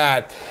thing,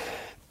 that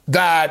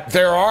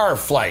there are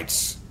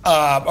flights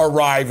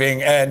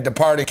arriving and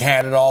departing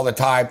Canada all the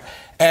time,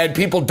 and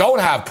people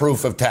don't have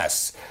proof of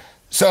tests.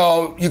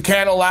 So you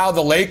can't allow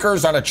the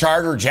Lakers on a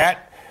charter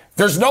jet.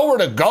 There's nowhere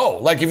to go.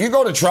 Like, if you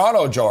go to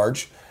Toronto,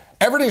 George,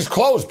 everything's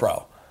closed,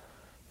 bro.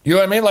 You know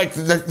what I mean? Like,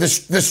 the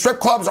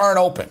strip clubs aren't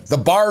open. The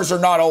bars are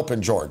not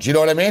open, George. You know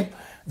what I mean?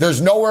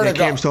 There's nowhere to go.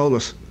 Cam's told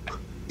us.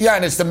 Yeah,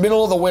 and it's the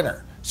middle of the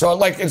winter. So,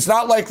 like, it's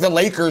not like the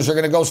Lakers are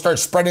going to go start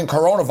spreading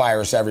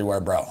coronavirus everywhere,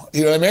 bro.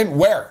 You know what I mean?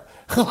 Where?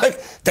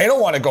 Like, they don't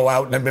want to go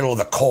out in the middle of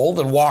the cold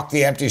and walk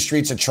the empty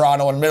streets of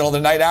Toronto in the middle of the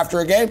night after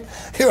a game.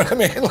 You know what I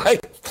mean?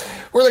 Like,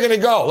 where are they going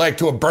to go? Like,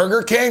 to a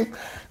Burger King?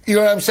 You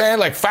know what I'm saying?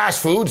 Like,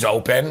 fast food's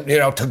open,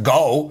 to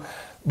go.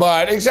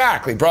 But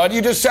exactly, bro.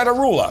 You just set a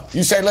rule up.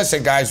 You say,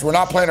 listen, guys, we're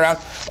not playing around.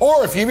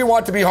 Or if you even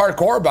want to be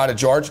hardcore about it,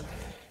 George,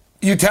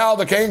 you tell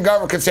the Canadian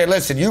government, can say,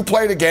 listen, you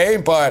play the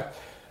game, but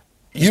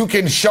you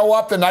can show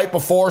up the night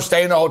before,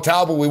 stay in the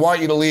hotel, but we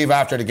want you to leave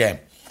after the game.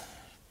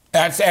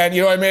 And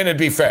you know what I mean? It'd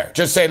be fair.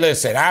 Just say,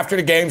 listen, after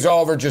the game's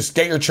over, just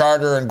get your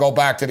charter and go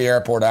back to the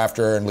airport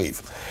after and leave.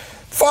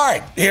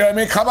 Fine. You know what I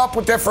mean? Come up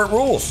with different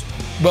rules.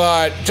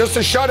 But just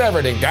to shut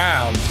everything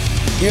down,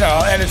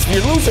 and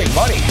you're losing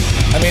money.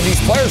 I mean, these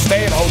players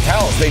stay in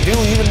hotels. They do,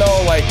 even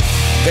though, like,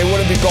 they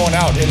wouldn't be going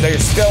out. And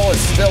it's still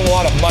a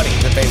lot of money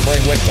that they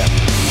bring with them.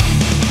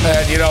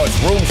 And, it's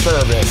room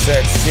service.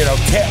 It's,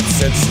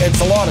 tips.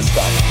 It's a lot of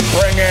stuff.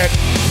 Bring it.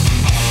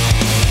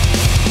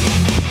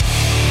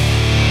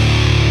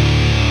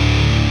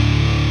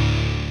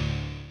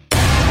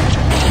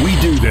 We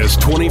do this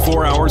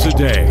 24 hours a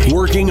day,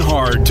 working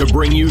hard to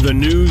bring you the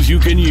news you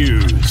can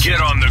use.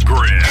 Get on the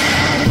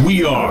grid.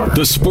 We are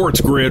the Sports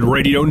Grid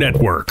Radio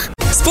Network.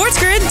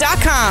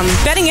 SportsGrid.com.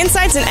 Betting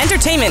insights and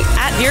entertainment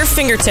at your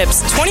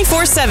fingertips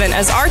 24/7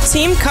 as our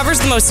team covers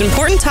the most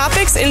important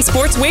topics in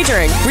sports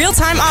wagering.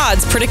 Real-time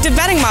odds, predictive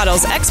betting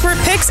models, expert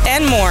picks,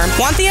 and more.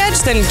 Want the edge?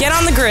 Then get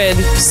on the grid.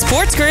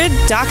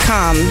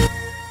 SportsGrid.com.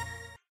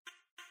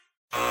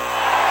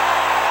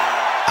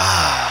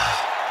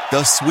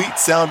 The sweet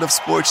sound of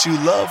sports you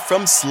love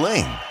from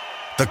Sling.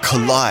 The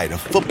collide of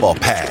football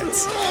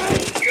pads.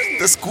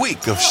 The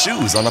squeak of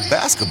shoes on a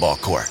basketball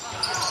court.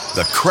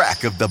 The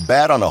crack of the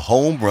bat on a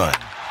home run.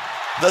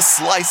 The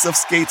slice of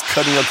skates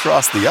cutting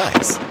across the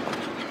ice.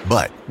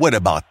 But what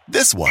about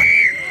this one?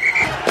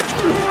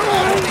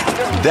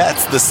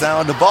 That's the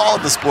sound of all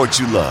the sports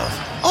you love,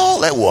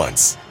 all at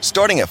once.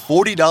 Starting at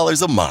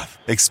 $40 a month.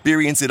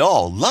 Experience it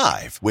all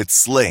live with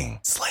Sling.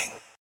 Sling.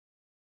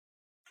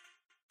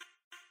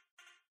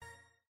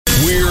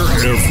 We're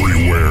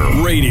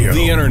everywhere. Radio,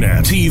 the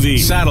internet, TV,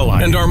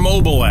 satellite, and our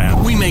mobile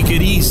app. We make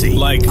it easy.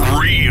 Like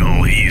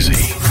Real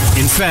easy.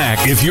 In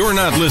fact, if you're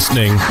not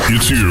listening,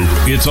 it's you.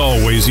 It's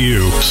always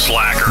you.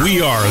 Slacker.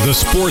 We are the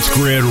Sports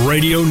Grid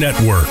Radio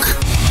Network.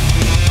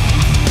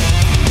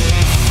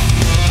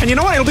 And you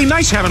know what? It'll be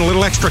nice having a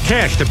little extra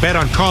cash to bet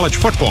on college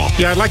football.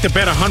 Yeah, I'd like to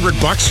bet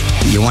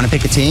 $100. You want to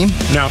pick a team?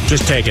 No,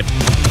 just take it.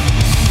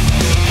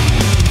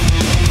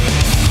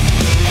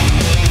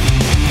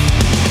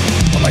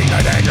 Late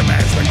night anger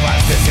management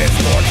class. This is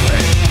Sports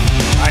Grid.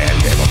 I am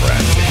Gabriel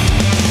Morency.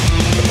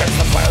 The Pistons,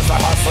 the players, the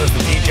hustlers, the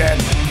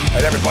DJs,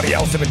 and everybody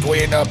else in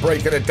between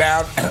breaking it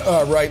down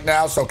right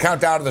now. So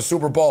countdown to the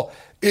Super Bowl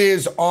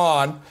is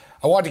on.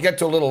 I want to get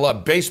to a little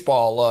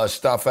baseball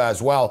stuff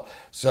as well.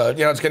 So,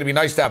 it's going to be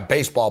nice to have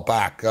baseball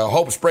back.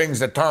 Hope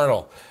springs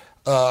eternal.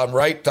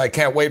 Right? I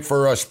can't wait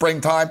for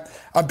springtime.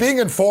 I'm being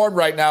informed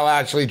right now,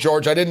 actually,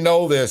 George. I didn't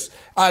know this.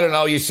 I don't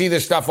know. You see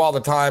this stuff all the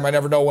time. You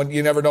never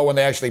know when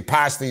they actually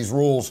pass these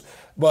rules.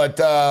 But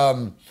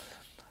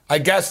I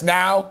guess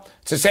now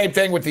it's the same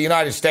thing with the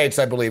United States,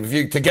 I believe.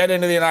 To get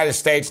into the United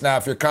States now,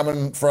 if you're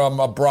coming from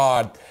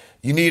abroad,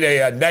 you need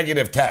a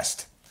negative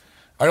test.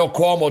 I know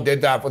Cuomo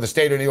did that with the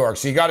state of New York.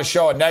 So you got to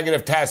show a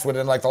negative test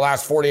within like the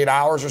last 48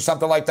 hours or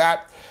something like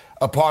that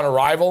upon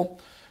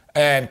arrival.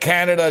 And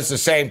Canada is the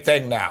same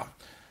thing now.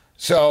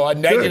 So a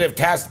negative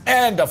test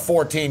and a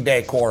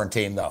 14-day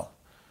quarantine, though.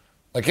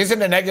 Like,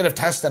 isn't a negative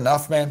test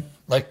enough, man?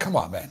 Like, come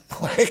on, man.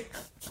 Like,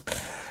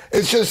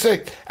 it's just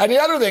like, and the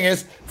other thing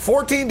is,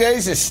 14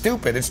 days is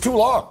stupid. It's too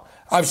long.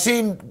 I've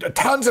seen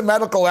tons of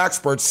medical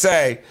experts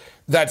say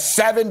that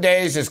 7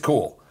 days is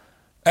cool.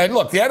 And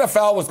look, the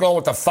NFL was going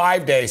with the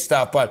 5-day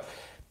stuff, but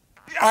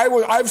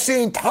I've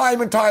seen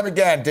time and time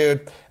again,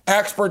 dude.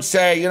 Experts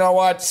say, you know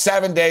what,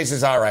 7 days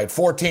is all right.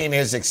 14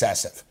 is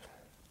excessive.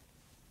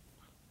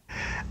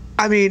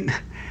 I mean,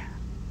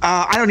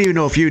 I don't even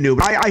know if you knew,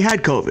 but I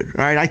had COVID,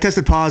 right? I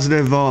tested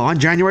positive on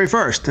January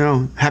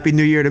 1st. Happy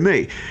New Year to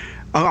me.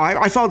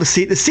 I followed the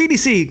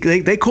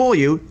CDC. They call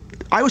you.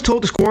 I was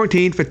told to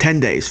quarantine for 10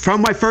 days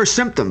from my first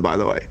symptom, by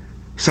the way.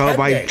 So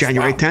by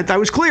January 10th, I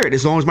was cleared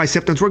as long as my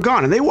symptoms were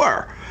gone, and they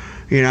were.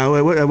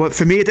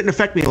 For me, it didn't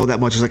affect me all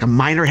that much. It was like a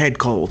minor head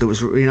cold. It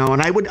was, and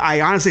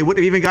I honestly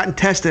wouldn't have even gotten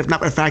tested if not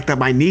for the fact that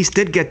my niece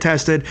did get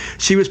tested.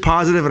 She was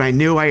positive, and I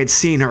knew I had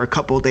seen her a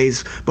couple of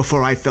days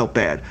before I felt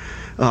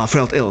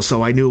ill.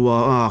 So I knew,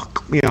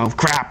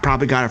 crap,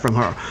 probably got it from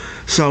her.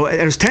 So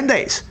it was 10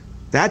 days.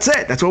 That's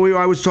it. That's what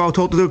I was told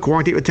to do.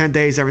 Quarantine for 10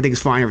 days.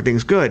 Everything's fine.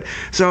 Everything's good.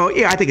 So,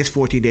 yeah, I think it's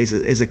 14 days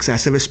is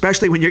excessive,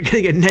 especially when you're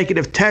getting a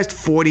negative test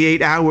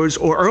 48 hours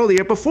or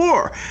earlier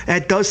before.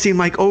 That does seem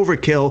like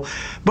overkill.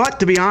 But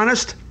to be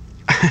honest,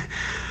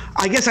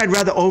 I guess I'd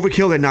rather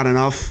overkill than not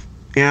enough.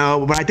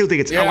 But I do think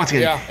it's, once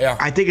again,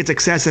 I think it's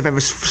excessive.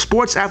 And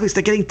sports athletes,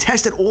 they're getting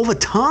tested all the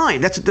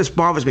time. That's what this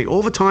bothers me.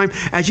 All the time.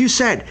 As you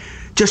said,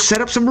 just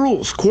set up some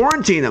rules.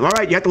 Quarantine them. All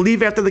right, you have to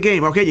leave after the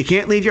game. Okay, you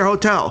can't leave your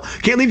hotel.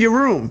 Can't leave your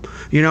room.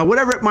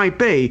 Whatever it might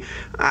be.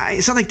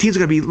 It's not like teams are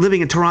going to be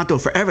living in Toronto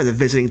forever, the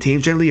visiting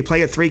teams. Generally, you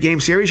play a 3-game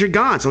series, you're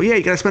gone. So, yeah,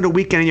 you got to spend a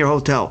weekend in your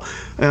hotel.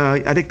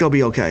 I think they'll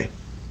be okay.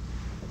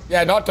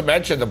 Yeah, not to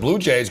mention the Blue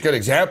Jays, good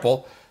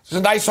example. It's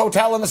a nice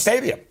hotel in the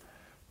stadium.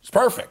 It's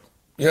perfect.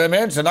 You know what I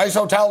mean? It's a nice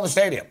hotel in the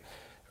stadium,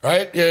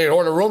 right? You can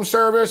order room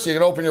service. You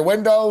can open your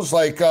windows.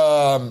 You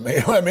know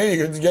what I mean?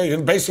 You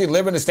can basically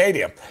live in the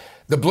stadium.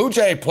 The Blue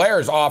Jay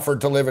players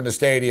offered to live in the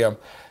stadium,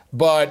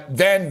 but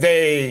then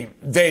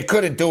they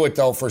couldn't do it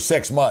though for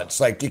 6 months.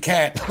 You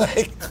can't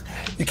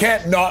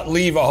not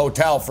leave a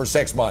hotel for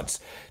 6 months.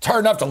 It's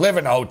hard enough to live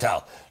in a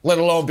hotel, let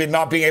alone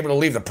not being able to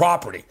leave the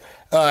property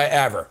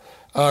ever.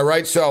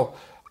 Right? So.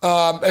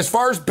 As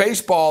far as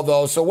baseball,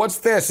 though, so what's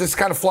this? This is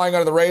kind of flying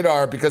under the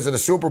radar because of the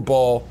Super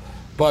Bowl.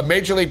 But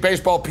Major League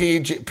Baseball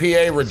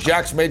PA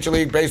rejects Major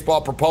League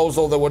Baseball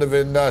proposal that would have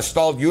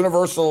installed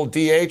universal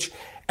DH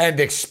and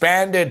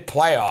expanded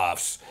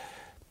playoffs.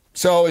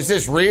 So is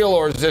this real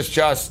or is this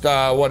just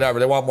whatever?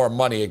 They want more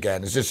money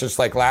again. Is this just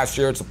like last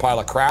year? It's a pile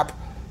of crap?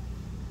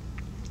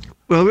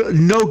 Well,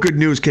 no good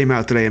news came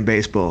out today in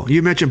baseball.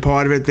 You mentioned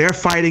part of it. They're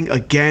fighting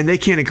again. They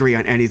can't agree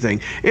on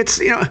anything. It's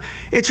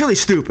really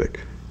stupid.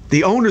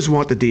 The owners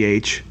want the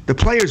DH. The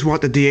players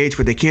want the DH,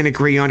 but they can't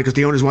agree on it because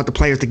the owners want the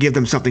players to give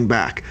them something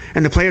back.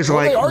 And the players are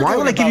like, why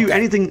would I give you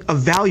anything of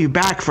value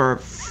back for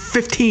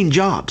 15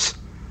 jobs?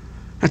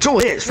 That's all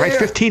it is, right?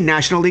 15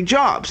 National League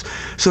jobs.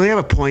 So they have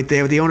a point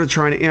there with the owner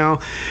trying to,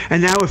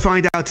 and now we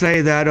find out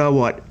today that,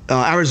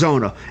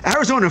 Arizona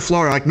and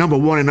Florida are like number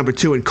 1 and number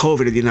 2 in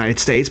COVID in the United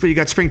States, but you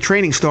got spring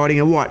training starting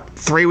in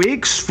 3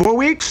 weeks, 4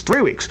 weeks,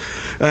 3 weeks.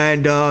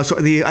 And I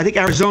think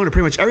Arizona,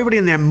 pretty much everybody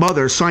and their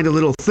mother signed a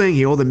little thing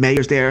here, all the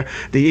mayors there,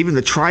 even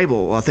the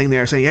tribal thing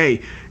there saying,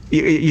 hey,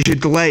 you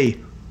should delay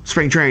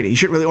spring training. You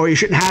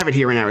shouldn't have it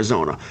here in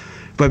Arizona.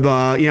 But,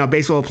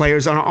 baseball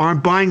players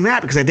aren't buying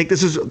that because I think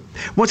this is,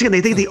 once again,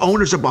 they think the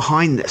owners are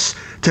behind this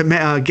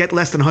to get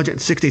less than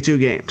 162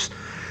 games.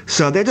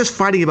 So they're just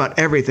fighting about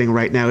everything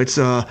right now. It's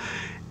going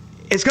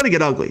to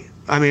get ugly.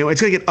 I mean,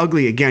 it's going to get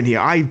ugly again here.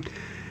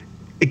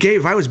 Gabe,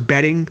 if I was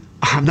betting,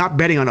 I'm not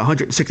betting on a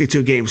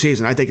 162-game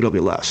season. I think it'll be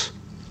less.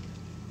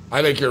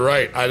 I think you're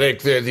right. I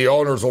think the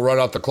owners will run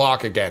out the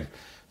clock again.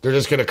 They're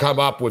just going to come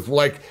up with,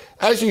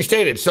 as you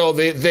stated, so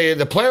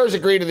the players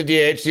agree to the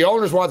DH, the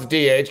owners want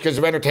the DH because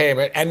of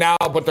entertainment,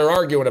 but they're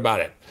arguing about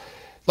it.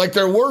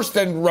 They're worse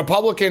than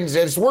Republicans,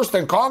 it's worse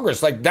than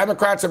Congress,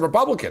 Democrats and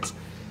Republicans.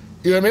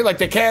 You know what I mean?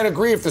 They can't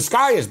agree if the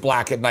sky is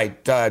black at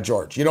night,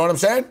 George. You know what I'm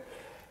saying?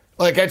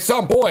 At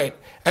some point,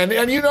 and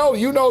you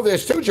know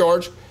this too,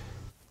 George,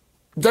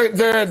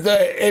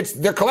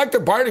 their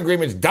collective bargaining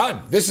agreement's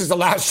done. This is the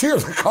last year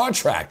of the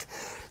contract.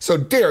 So,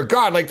 dear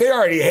God, they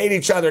already hate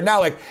each other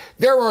now.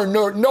 They were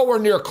nowhere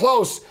near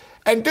close.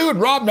 And, dude,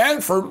 Rob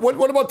Manfred,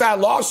 what about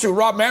that lawsuit?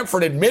 Rob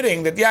Manfred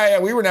admitting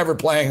that, we were never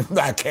playing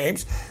that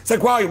games.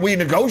 It's well, we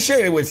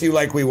negotiated with you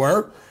like we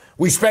were.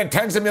 We spent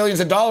tens of millions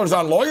of dollars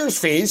on lawyers'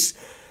 fees,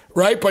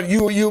 right? But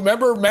you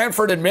remember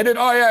Manfred admitted,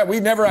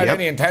 we never had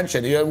any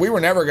intention. We were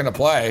never going to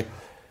play,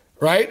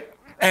 right?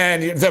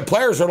 And the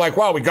players are like,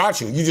 well, we got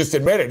you. You just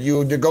admitted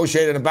you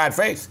negotiated in bad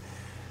faith.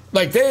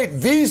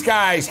 These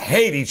guys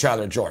hate each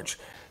other, George.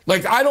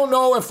 I don't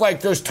know if,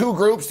 there's two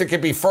groups that could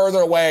be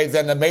further away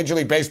than the Major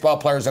League Baseball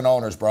players and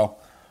owners, bro.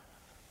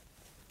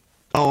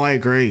 Oh, I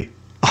agree.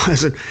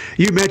 Listen,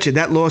 you mentioned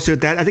that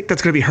lawsuit. I think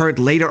that's going to be heard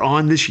later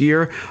on this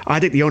year. I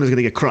think the owner's going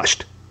to get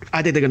crushed.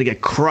 I think they're going to get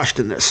crushed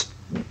in this.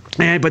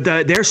 But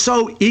they're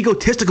so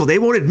egotistical, they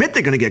won't admit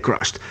they're going to get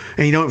crushed.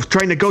 And,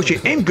 try to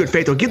negotiate in good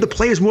faith or give the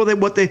players give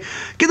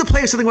the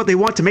players something what they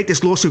want to make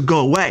this lawsuit go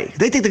away.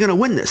 They think they're going to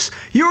win this.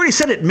 You already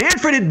said it.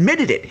 Manfred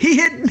admitted it.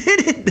 He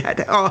admitted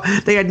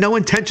that they had no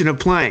intention of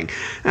playing.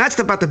 And that's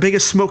about the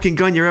biggest smoking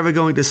gun you're ever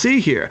going to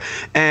see here.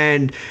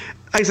 And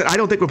Like I said, I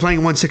don't think we're playing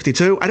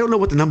 162. I don't know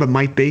what the number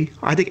might be.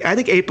 I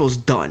think April's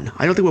done.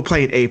 I don't think we'll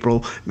play in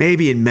April,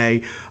 maybe in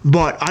May,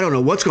 but I don't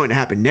know what's going to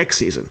happen next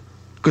season.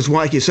 Because,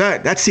 like you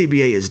said, that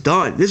CBA is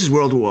done. This is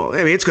World War.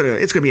 I mean, it's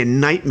gonna be a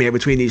nightmare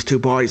between these two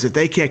parties if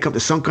they can't come to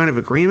some kind of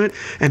agreement.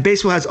 And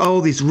baseball has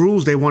all these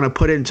rules they want to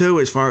put into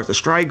as far as the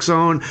strike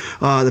zone,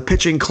 the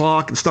pitching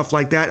clock, and stuff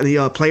like that. And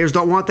the players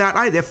don't want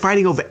that. They're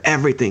fighting over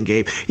everything,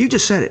 Gabe. You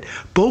just said it.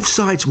 Both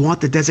sides want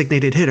the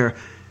designated hitter,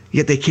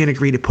 yet they can't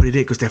agree to put it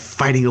in because they're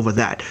fighting over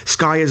that.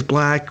 Sky is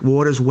black,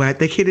 water's wet.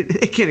 They can't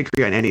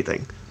agree on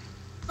anything.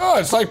 Oh,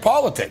 it's like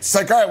politics. It's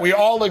like, all right, we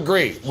all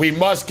agree. We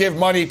must give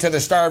money to the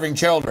starving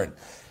children.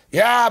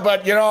 Yeah,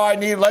 but,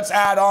 let's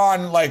add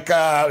on, like,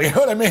 you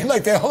know what I mean?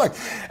 Like,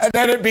 and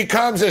then it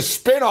becomes a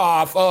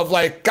spin-off of,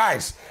 like,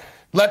 guys,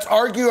 let's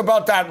argue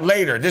about that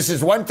later. This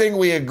is one thing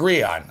we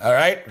agree on, all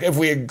right? If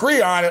we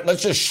agree on it,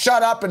 let's just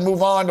shut up and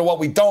move on to what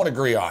we don't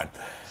agree on.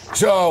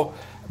 So,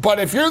 but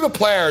if you're the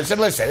players,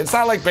 and listen, it's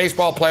not like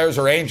baseball players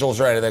are angels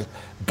or anything,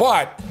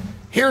 but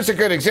here's a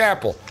good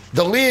example.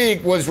 The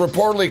league was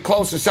reportedly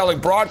close to selling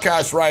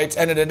broadcast rights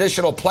and an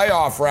additional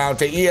playoff round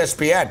to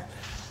ESPN.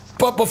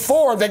 But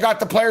before, they got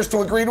the players to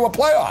agree to a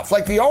playoff.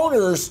 Like, the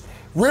owners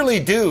really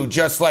do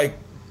just, like,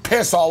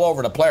 piss all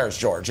over the players,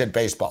 George, in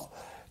baseball.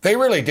 They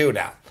really do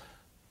now.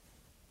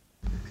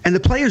 And the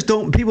players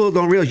people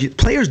don't realize,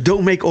 players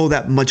don't make all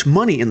that much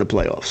money in the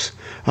playoffs.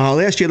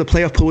 Last year, the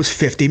playoff pool was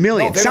 $50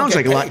 million. No, sounds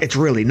like a lot. It's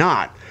really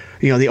not.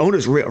 The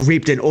owners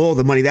reaped in all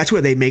the money. That's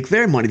where they make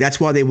their money.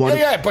 That's why they wanted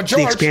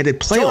the expanded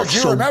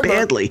playoffs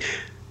badly.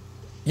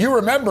 You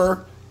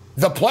remember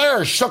the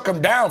players shook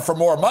them down for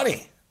more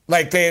money.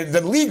 Like,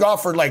 the league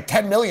offered like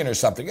 $10 million or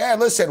something. Yeah,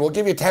 listen, we'll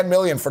give you $10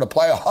 million for the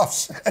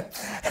playoffs.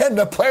 And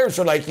the players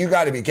were like, you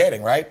got to be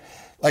kidding, right?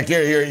 Like,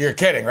 you're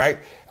kidding, right?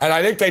 And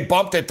I think they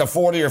bumped it to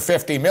 40 or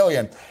 50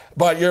 million.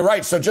 But you're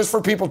right. So just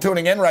for people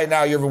tuning in right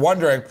now, you're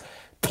wondering,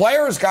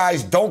 players,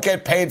 guys, don't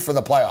get paid for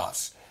the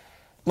playoffs.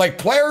 Like,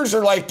 players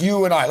are like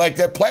you and I. Like,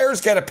 the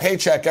players get a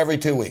paycheck every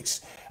 2 weeks.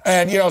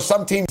 And,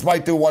 some teams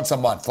might do once a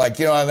month. Like,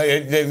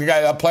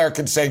 a player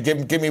can say,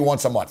 give me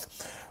once a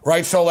month.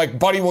 Right? So, like,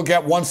 Buddy will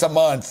get once a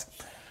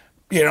month,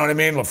 you know what I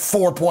mean, with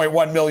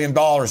 $4.1 million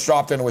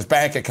dropped into his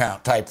bank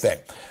account type thing.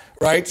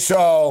 Right?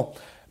 So,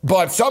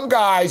 but some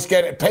guys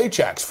get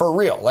paychecks for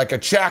real, like a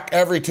check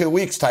every 2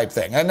 weeks type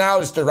thing. And now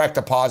it's direct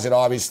deposit,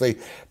 obviously.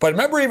 But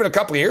remember, even a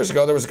couple of years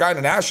ago, there was a guy in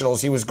the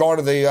Nationals. He was going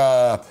to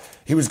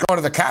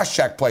the cash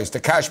check place to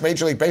cash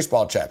Major League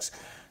Baseball checks.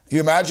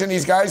 You imagine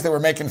these guys that were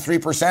making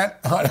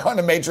 3% on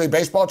a Major League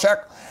Baseball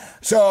check?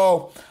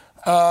 So,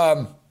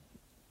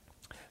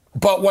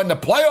 but when the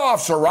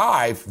playoffs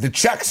arrive, the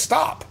checks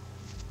stop.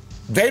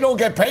 They don't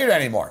get paid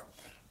anymore.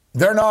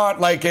 They're not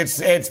like it's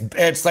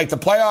like the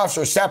playoffs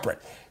are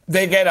separate.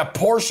 They get a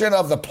portion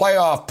of the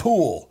playoff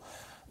pool.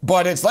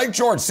 But it's like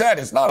George said,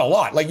 it's not a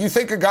lot. Like, you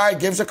think a guy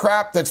gives a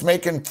crap that's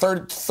making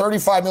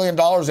 $35 million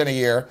in a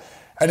year,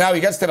 and now he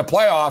gets to the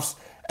playoffs,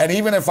 and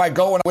even if I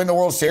go and win the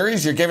World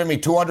Series, you're giving me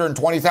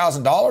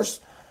 $220,000?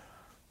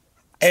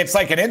 It's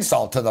like an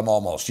insult to them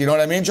almost. You know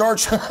what I mean,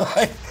 George?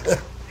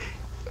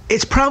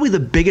 It's probably the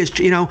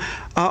biggest,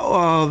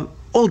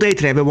 all day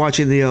today I've been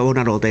watching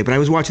not all day, but I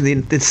was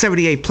watching the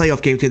 78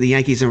 playoff game between the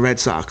Yankees and Red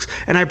Sox.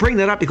 And I bring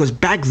that up because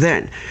back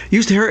then, you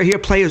used to hear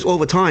players all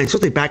the time,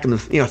 especially back in the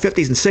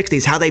 50s and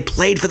 60s, how they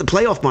played for the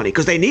playoff money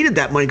because they needed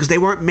that money because they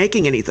weren't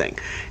making anything.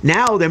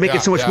 Now they're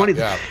making so much money.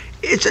 Yeah.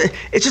 It's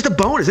just a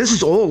bonus. This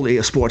is all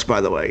sports, by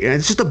the way. And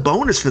it's just a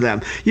bonus for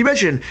them. You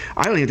mentioned,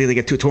 I don't even think they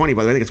get 220,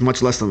 by the way. I think it's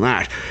much less than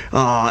that.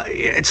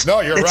 It's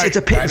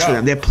a pittance for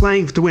them. They're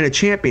playing to win a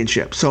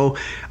championship. So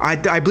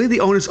I believe the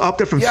owners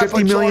upped it from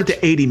 $50 million to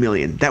 $80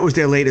 million. That was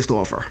their latest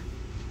offer.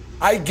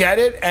 I get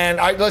it, and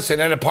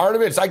and a part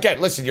of it is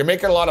listen, you're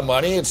making a lot of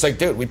money. It's like,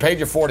 dude, we paid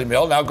you $40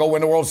 million. Now go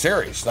win the World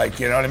Series. Like,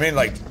 you know what I mean?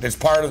 Like, it's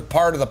part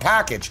of the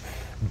package.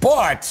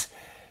 But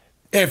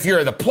if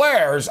you're the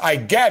players, I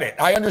get it.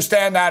 I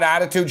understand that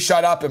attitude,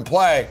 shut up and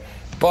play.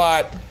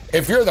 But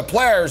if you're the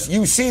players,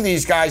 you see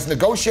these guys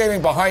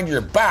negotiating behind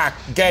your back,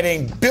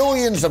 getting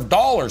billions of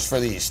dollars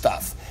for these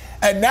stuff.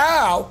 And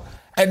now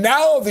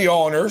the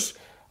owners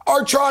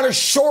are trying to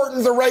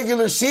shorten the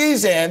regular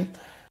season,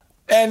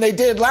 and they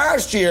did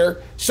last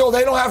year, so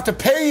they don't have to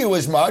pay you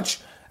as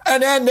much.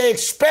 And then they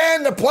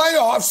expand the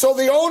playoffs so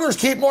the owners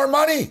keep more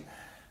money.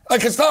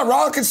 Like, it's not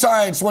rocket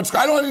science.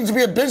 I don't need to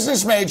be a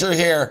business major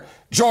here,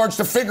 George,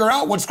 to figure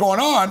out what's going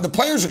on. The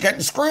players are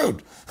getting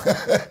screwed.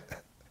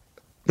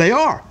 They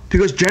are,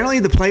 because generally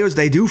the players,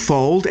 they do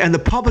fold, and the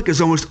public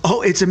is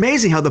it's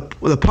amazing how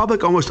the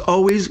public almost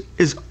always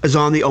is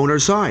on the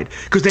owner's side,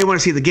 because they want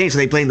to see the game, so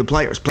they blame the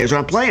players. Players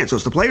aren't playing, so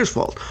it's the players'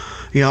 fault.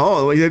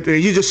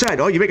 You just said,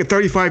 you're making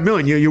 $35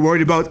 million. You're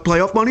worried about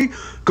playoff money?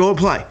 Go and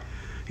play.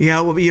 You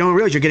don't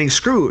realize you're getting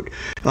screwed.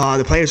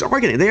 The players are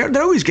getting,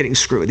 they're always getting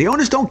screwed. The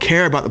owners don't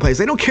care about the players.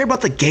 They don't care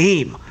about the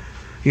game.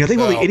 Think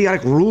about the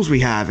idiotic rules we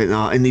have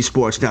in these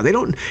sports now.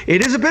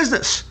 It is a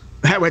business.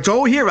 It's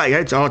all here, right?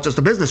 It's just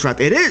a business, right?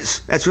 It is.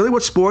 That's really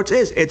what sports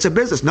is. It's a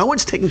business. No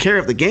one's taking care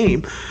of the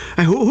game.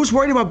 And who's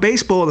worried about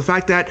baseball? The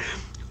fact that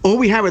All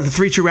we have are the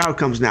 3 true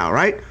outcomes now,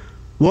 right?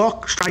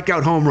 Walk,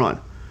 strikeout, home run.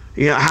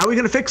 How are we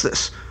going to fix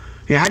this?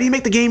 How do you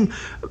make the game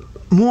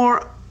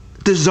more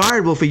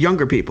desirable for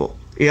younger people?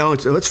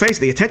 Let's face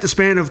it, the attention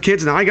span of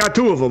kids, and I got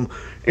 2 of them,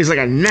 is like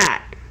a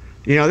gnat.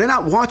 They're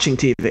not watching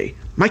TV.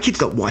 My kids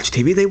don't watch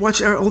TV. They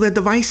watch all their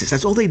devices.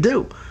 That's all they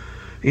do.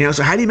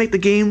 So how do you make the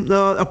game,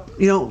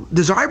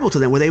 desirable to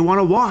them where they want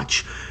to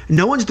watch?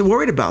 No one's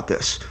worried about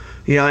this.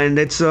 And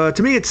it's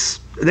to me,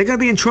 they're going to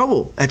be in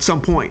trouble at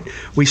some point.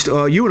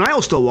 You and I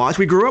will still watch.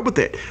 We grew up with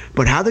it.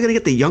 But how they're going to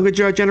get the younger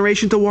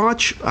generation to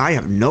watch, I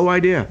have no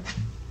idea.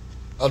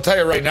 I'll tell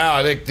you right now,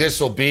 I think this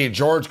will be,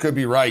 George could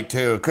be right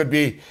too. It could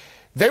be,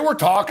 they were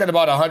talking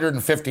about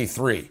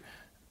 153,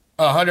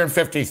 or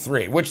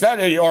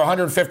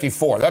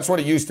 154. That's what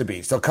it used to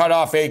be. So cut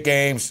off 8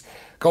 games,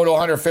 go to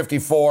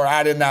 154,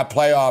 add in that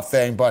playoff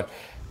thing. But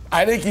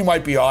I think he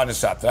might be onto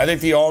something. I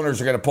think the owners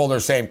are going to pull their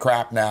same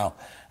crap now.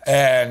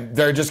 And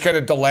they're just going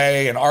to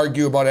delay and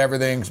argue about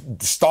everything,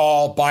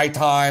 stall, buy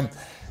time.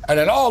 And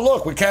then, oh,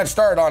 look, we can't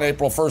start on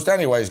April 1st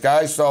anyways,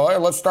 guys. So hey,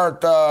 let's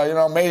start,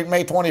 May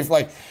 20th.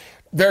 Like,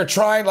 they're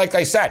trying, like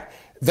I said,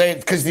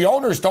 because the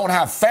owners don't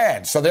have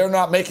fans, so they're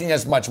not making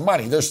as much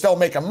money. They're still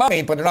making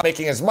money, but they're not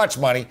making as much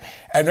money.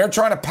 And they're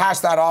trying to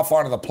pass that off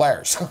onto the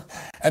players.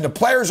 And the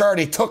players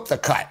already took the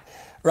cut,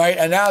 right?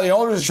 And now the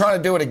owners are trying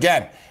to do it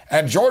again.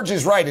 And George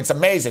is right. It's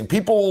amazing.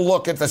 People will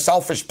look at the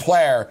selfish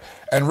player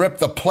and rip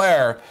the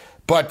player,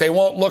 but they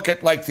won't look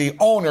at, like, the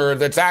owner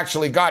that's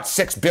actually got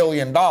 $6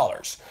 billion,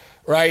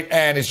 right?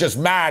 And is just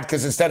mad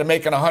because instead of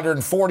making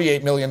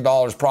 $148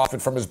 million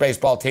profit from his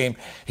baseball team,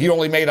 he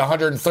only made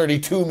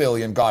 $132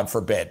 million, God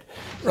forbid,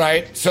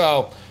 right?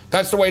 So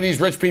that's the way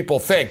these rich people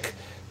think.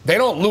 They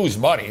don't lose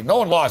money. No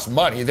one lost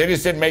money. They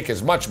just didn't make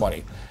as much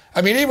money.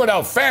 I mean, even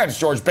without fans,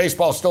 George,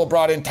 baseball still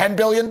brought in $10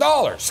 billion.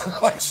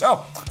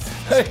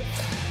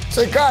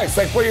 So, guys,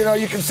 well,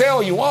 you can say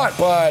all you want,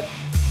 but,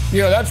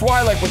 that's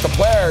why, with the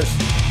players,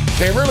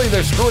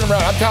 they're screwing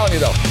around. I'm telling you,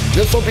 though,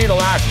 this will be the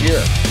last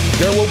year.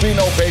 There will be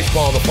no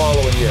baseball the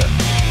following year.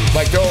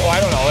 I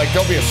don't know,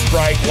 there'll be a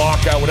strike,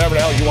 lockout, whatever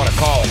the hell you want to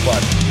call it, but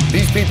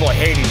these people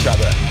hate each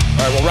other.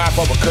 All right, we'll wrap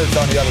up with Kurtz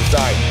on the other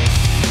side.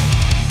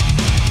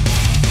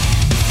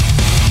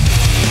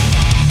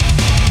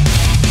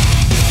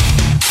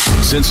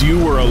 Since you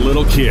were a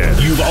little kid,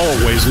 you've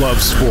always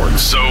loved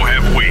sports. So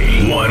have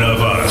we. One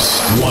of us.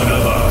 One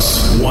of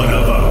us. One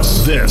of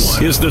us. This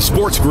is the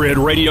Sports Grid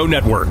Radio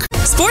Network.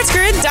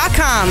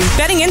 SportsGrid.com.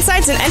 Betting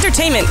insights and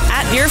entertainment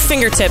at your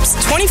fingertips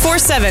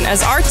 24/7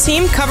 as our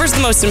team covers the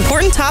most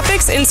important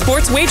topics in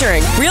sports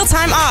wagering.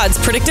 Real-time odds,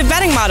 predictive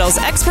betting models,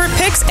 expert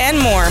picks, and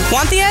more.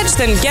 Want the edge?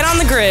 Then get on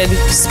the grid.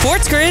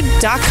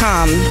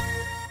 SportsGrid.com.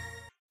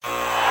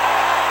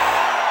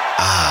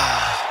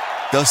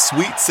 The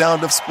sweet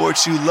sound of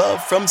sports you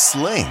love from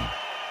Sling.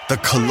 The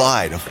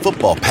collide of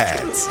football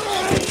pads.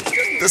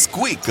 The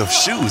squeak of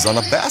shoes on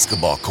a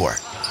basketball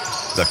court.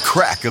 The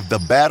crack of the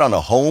bat on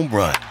a home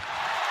run.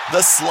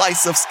 The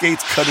slice of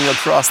skates cutting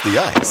across the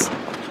ice.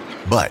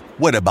 But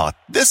what about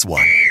this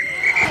one?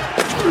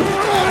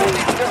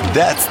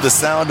 That's the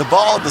sound of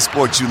all the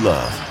sports you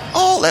love,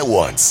 all at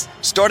once.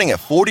 Starting at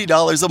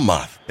 $40 a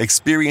month.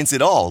 Experience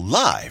it all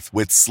live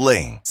with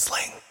Sling.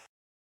 Sling.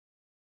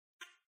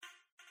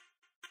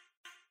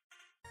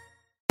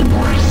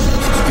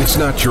 It's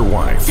not your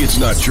wife. It's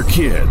not your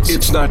kids.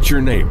 It's not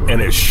your neighbor.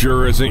 And it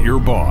sure isn't your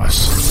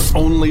boss.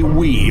 Only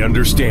we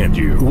understand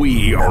you.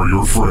 We are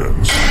your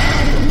friends.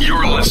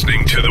 You're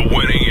listening to The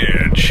Winning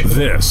Edge.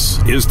 This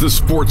is the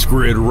Sports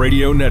Grid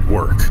Radio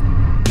Network.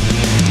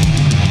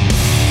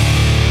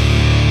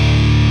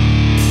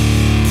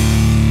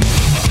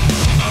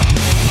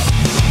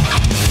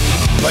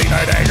 Late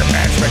night anger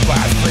management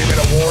class,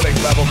 3-minute warning,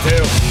 level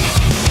 2.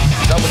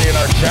 Somebody in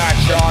our chat,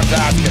 Sean's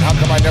asking, how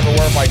come I never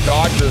wear my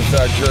Dodgers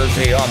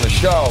jersey on the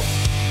show?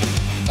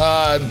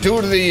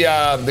 Due to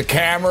the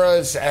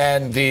cameras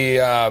and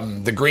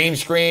the green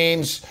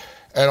screens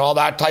and all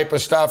that type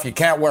of stuff, you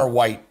can't wear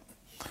white.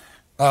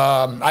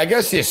 I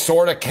guess you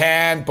sort of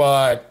can,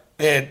 but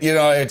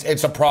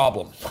it's a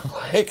problem.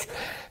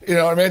 You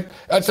know what I mean?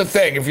 That's the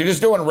thing. If you're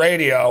just doing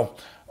radio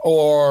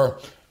or...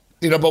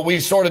 but we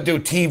sort of do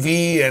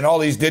TV and all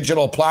these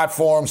digital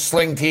platforms,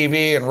 Sling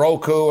TV and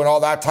Roku and all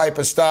that type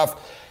of stuff.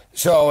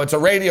 So it's a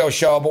radio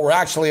show, but we're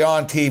actually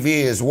on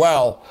TV as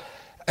well.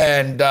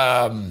 And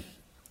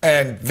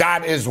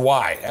that is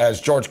why,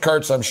 as George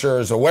Kurtz, I'm sure,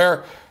 is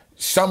aware,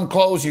 some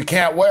clothes you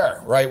can't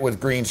wear, right,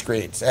 with green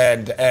screens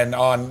and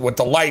on with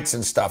the lights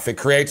and stuff. It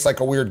creates like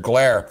a weird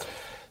glare.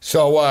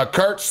 So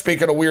Kurtz,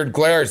 speaking of weird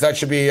glares, that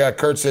should be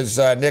Kurtz's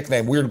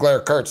nickname, Weird Glare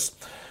Kurtz.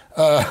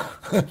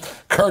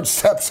 Kurt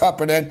steps up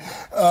and in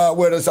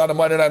with us on the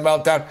Monday Night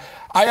Meltdown.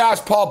 I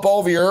asked Paul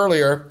Bovey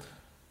earlier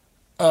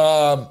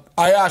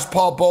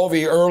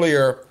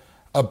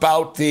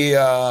about the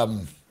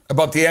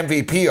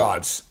MVP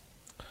odds.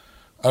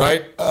 All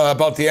right,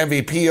 about the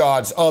MVP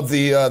odds of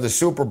the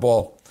Super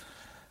Bowl,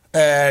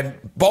 and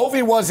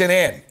Bovey wasn't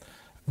in,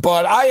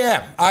 but I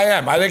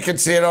am. I think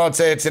it's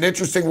it's an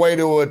interesting way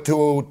to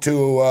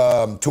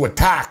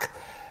attack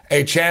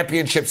a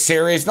championship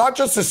series, not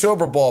just the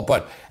Super Bowl,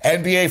 but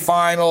NBA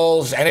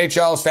Finals,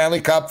 NHL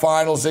Stanley Cup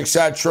Finals,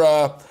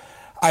 etc.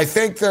 I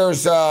think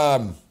there's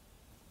good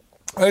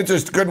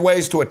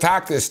ways to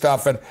attack this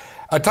stuff. And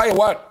I'll tell you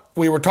what,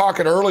 we were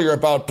talking earlier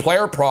about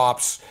player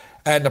props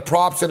and the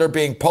props that are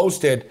being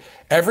posted.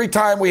 Every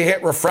time we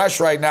hit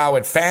refresh right now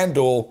at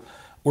FanDuel,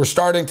 we're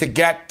starting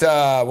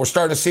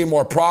to see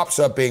more props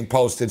up being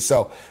posted.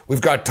 So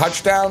we've got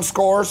touchdown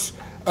scores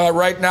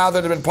right now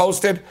that have been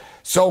posted.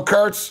 So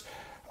Kurtz,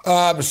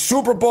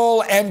 Super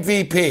Bowl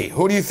MVP.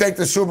 Who do you think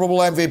the Super Bowl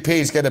MVP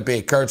is going to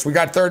be, Kurtz? We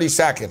got 30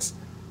 seconds.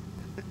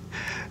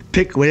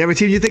 Pick whatever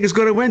team you think is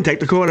going to win. Take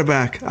the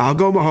quarterback. I'll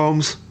go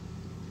Mahomes.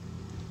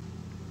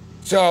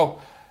 So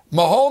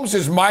Mahomes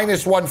is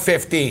minus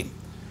 115.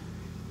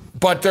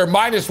 But they're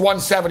minus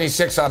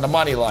 176 on the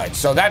money line.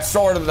 So that's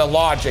sort of the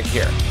logic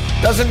here.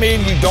 Doesn't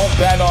mean you don't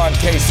bet on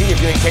KC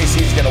if you think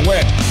KC is going to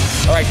win.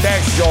 All right,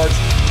 thanks, George.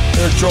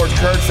 There's George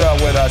Kurtz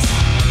with us.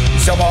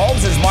 So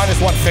Mahomes is minus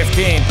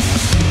 115.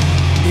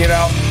 You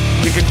know,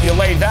 you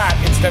lay that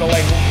instead of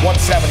laying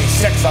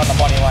 176 on the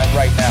money line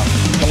right now.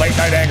 The late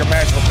night anger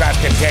management class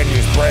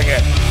continues. Bring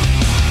it.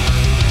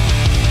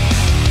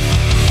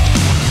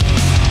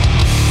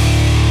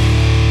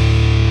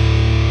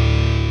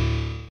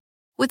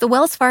 With the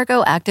Wells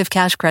Fargo Active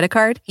Cash Credit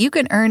Card, you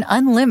can earn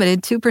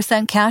unlimited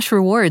 2% cash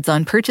rewards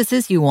on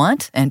purchases you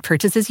want and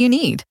purchases you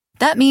need.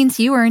 That means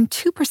you earn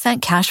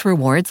 2% cash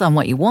rewards on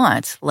what you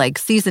want, like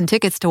season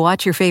tickets to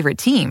watch your favorite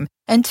team,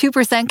 and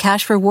 2%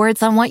 cash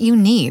rewards on what you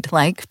need,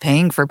 like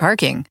paying for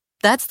parking.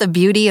 That's the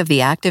beauty of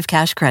the Active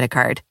Cash Credit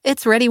Card.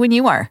 It's ready when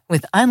you are,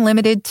 with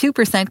unlimited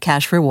 2%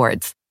 cash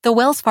rewards. The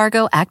Wells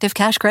Fargo Active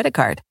Cash Credit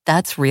Card.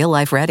 That's real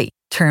life ready.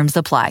 Terms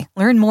apply.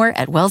 Learn more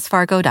at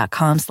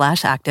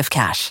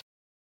wellsfargo.com/activecash.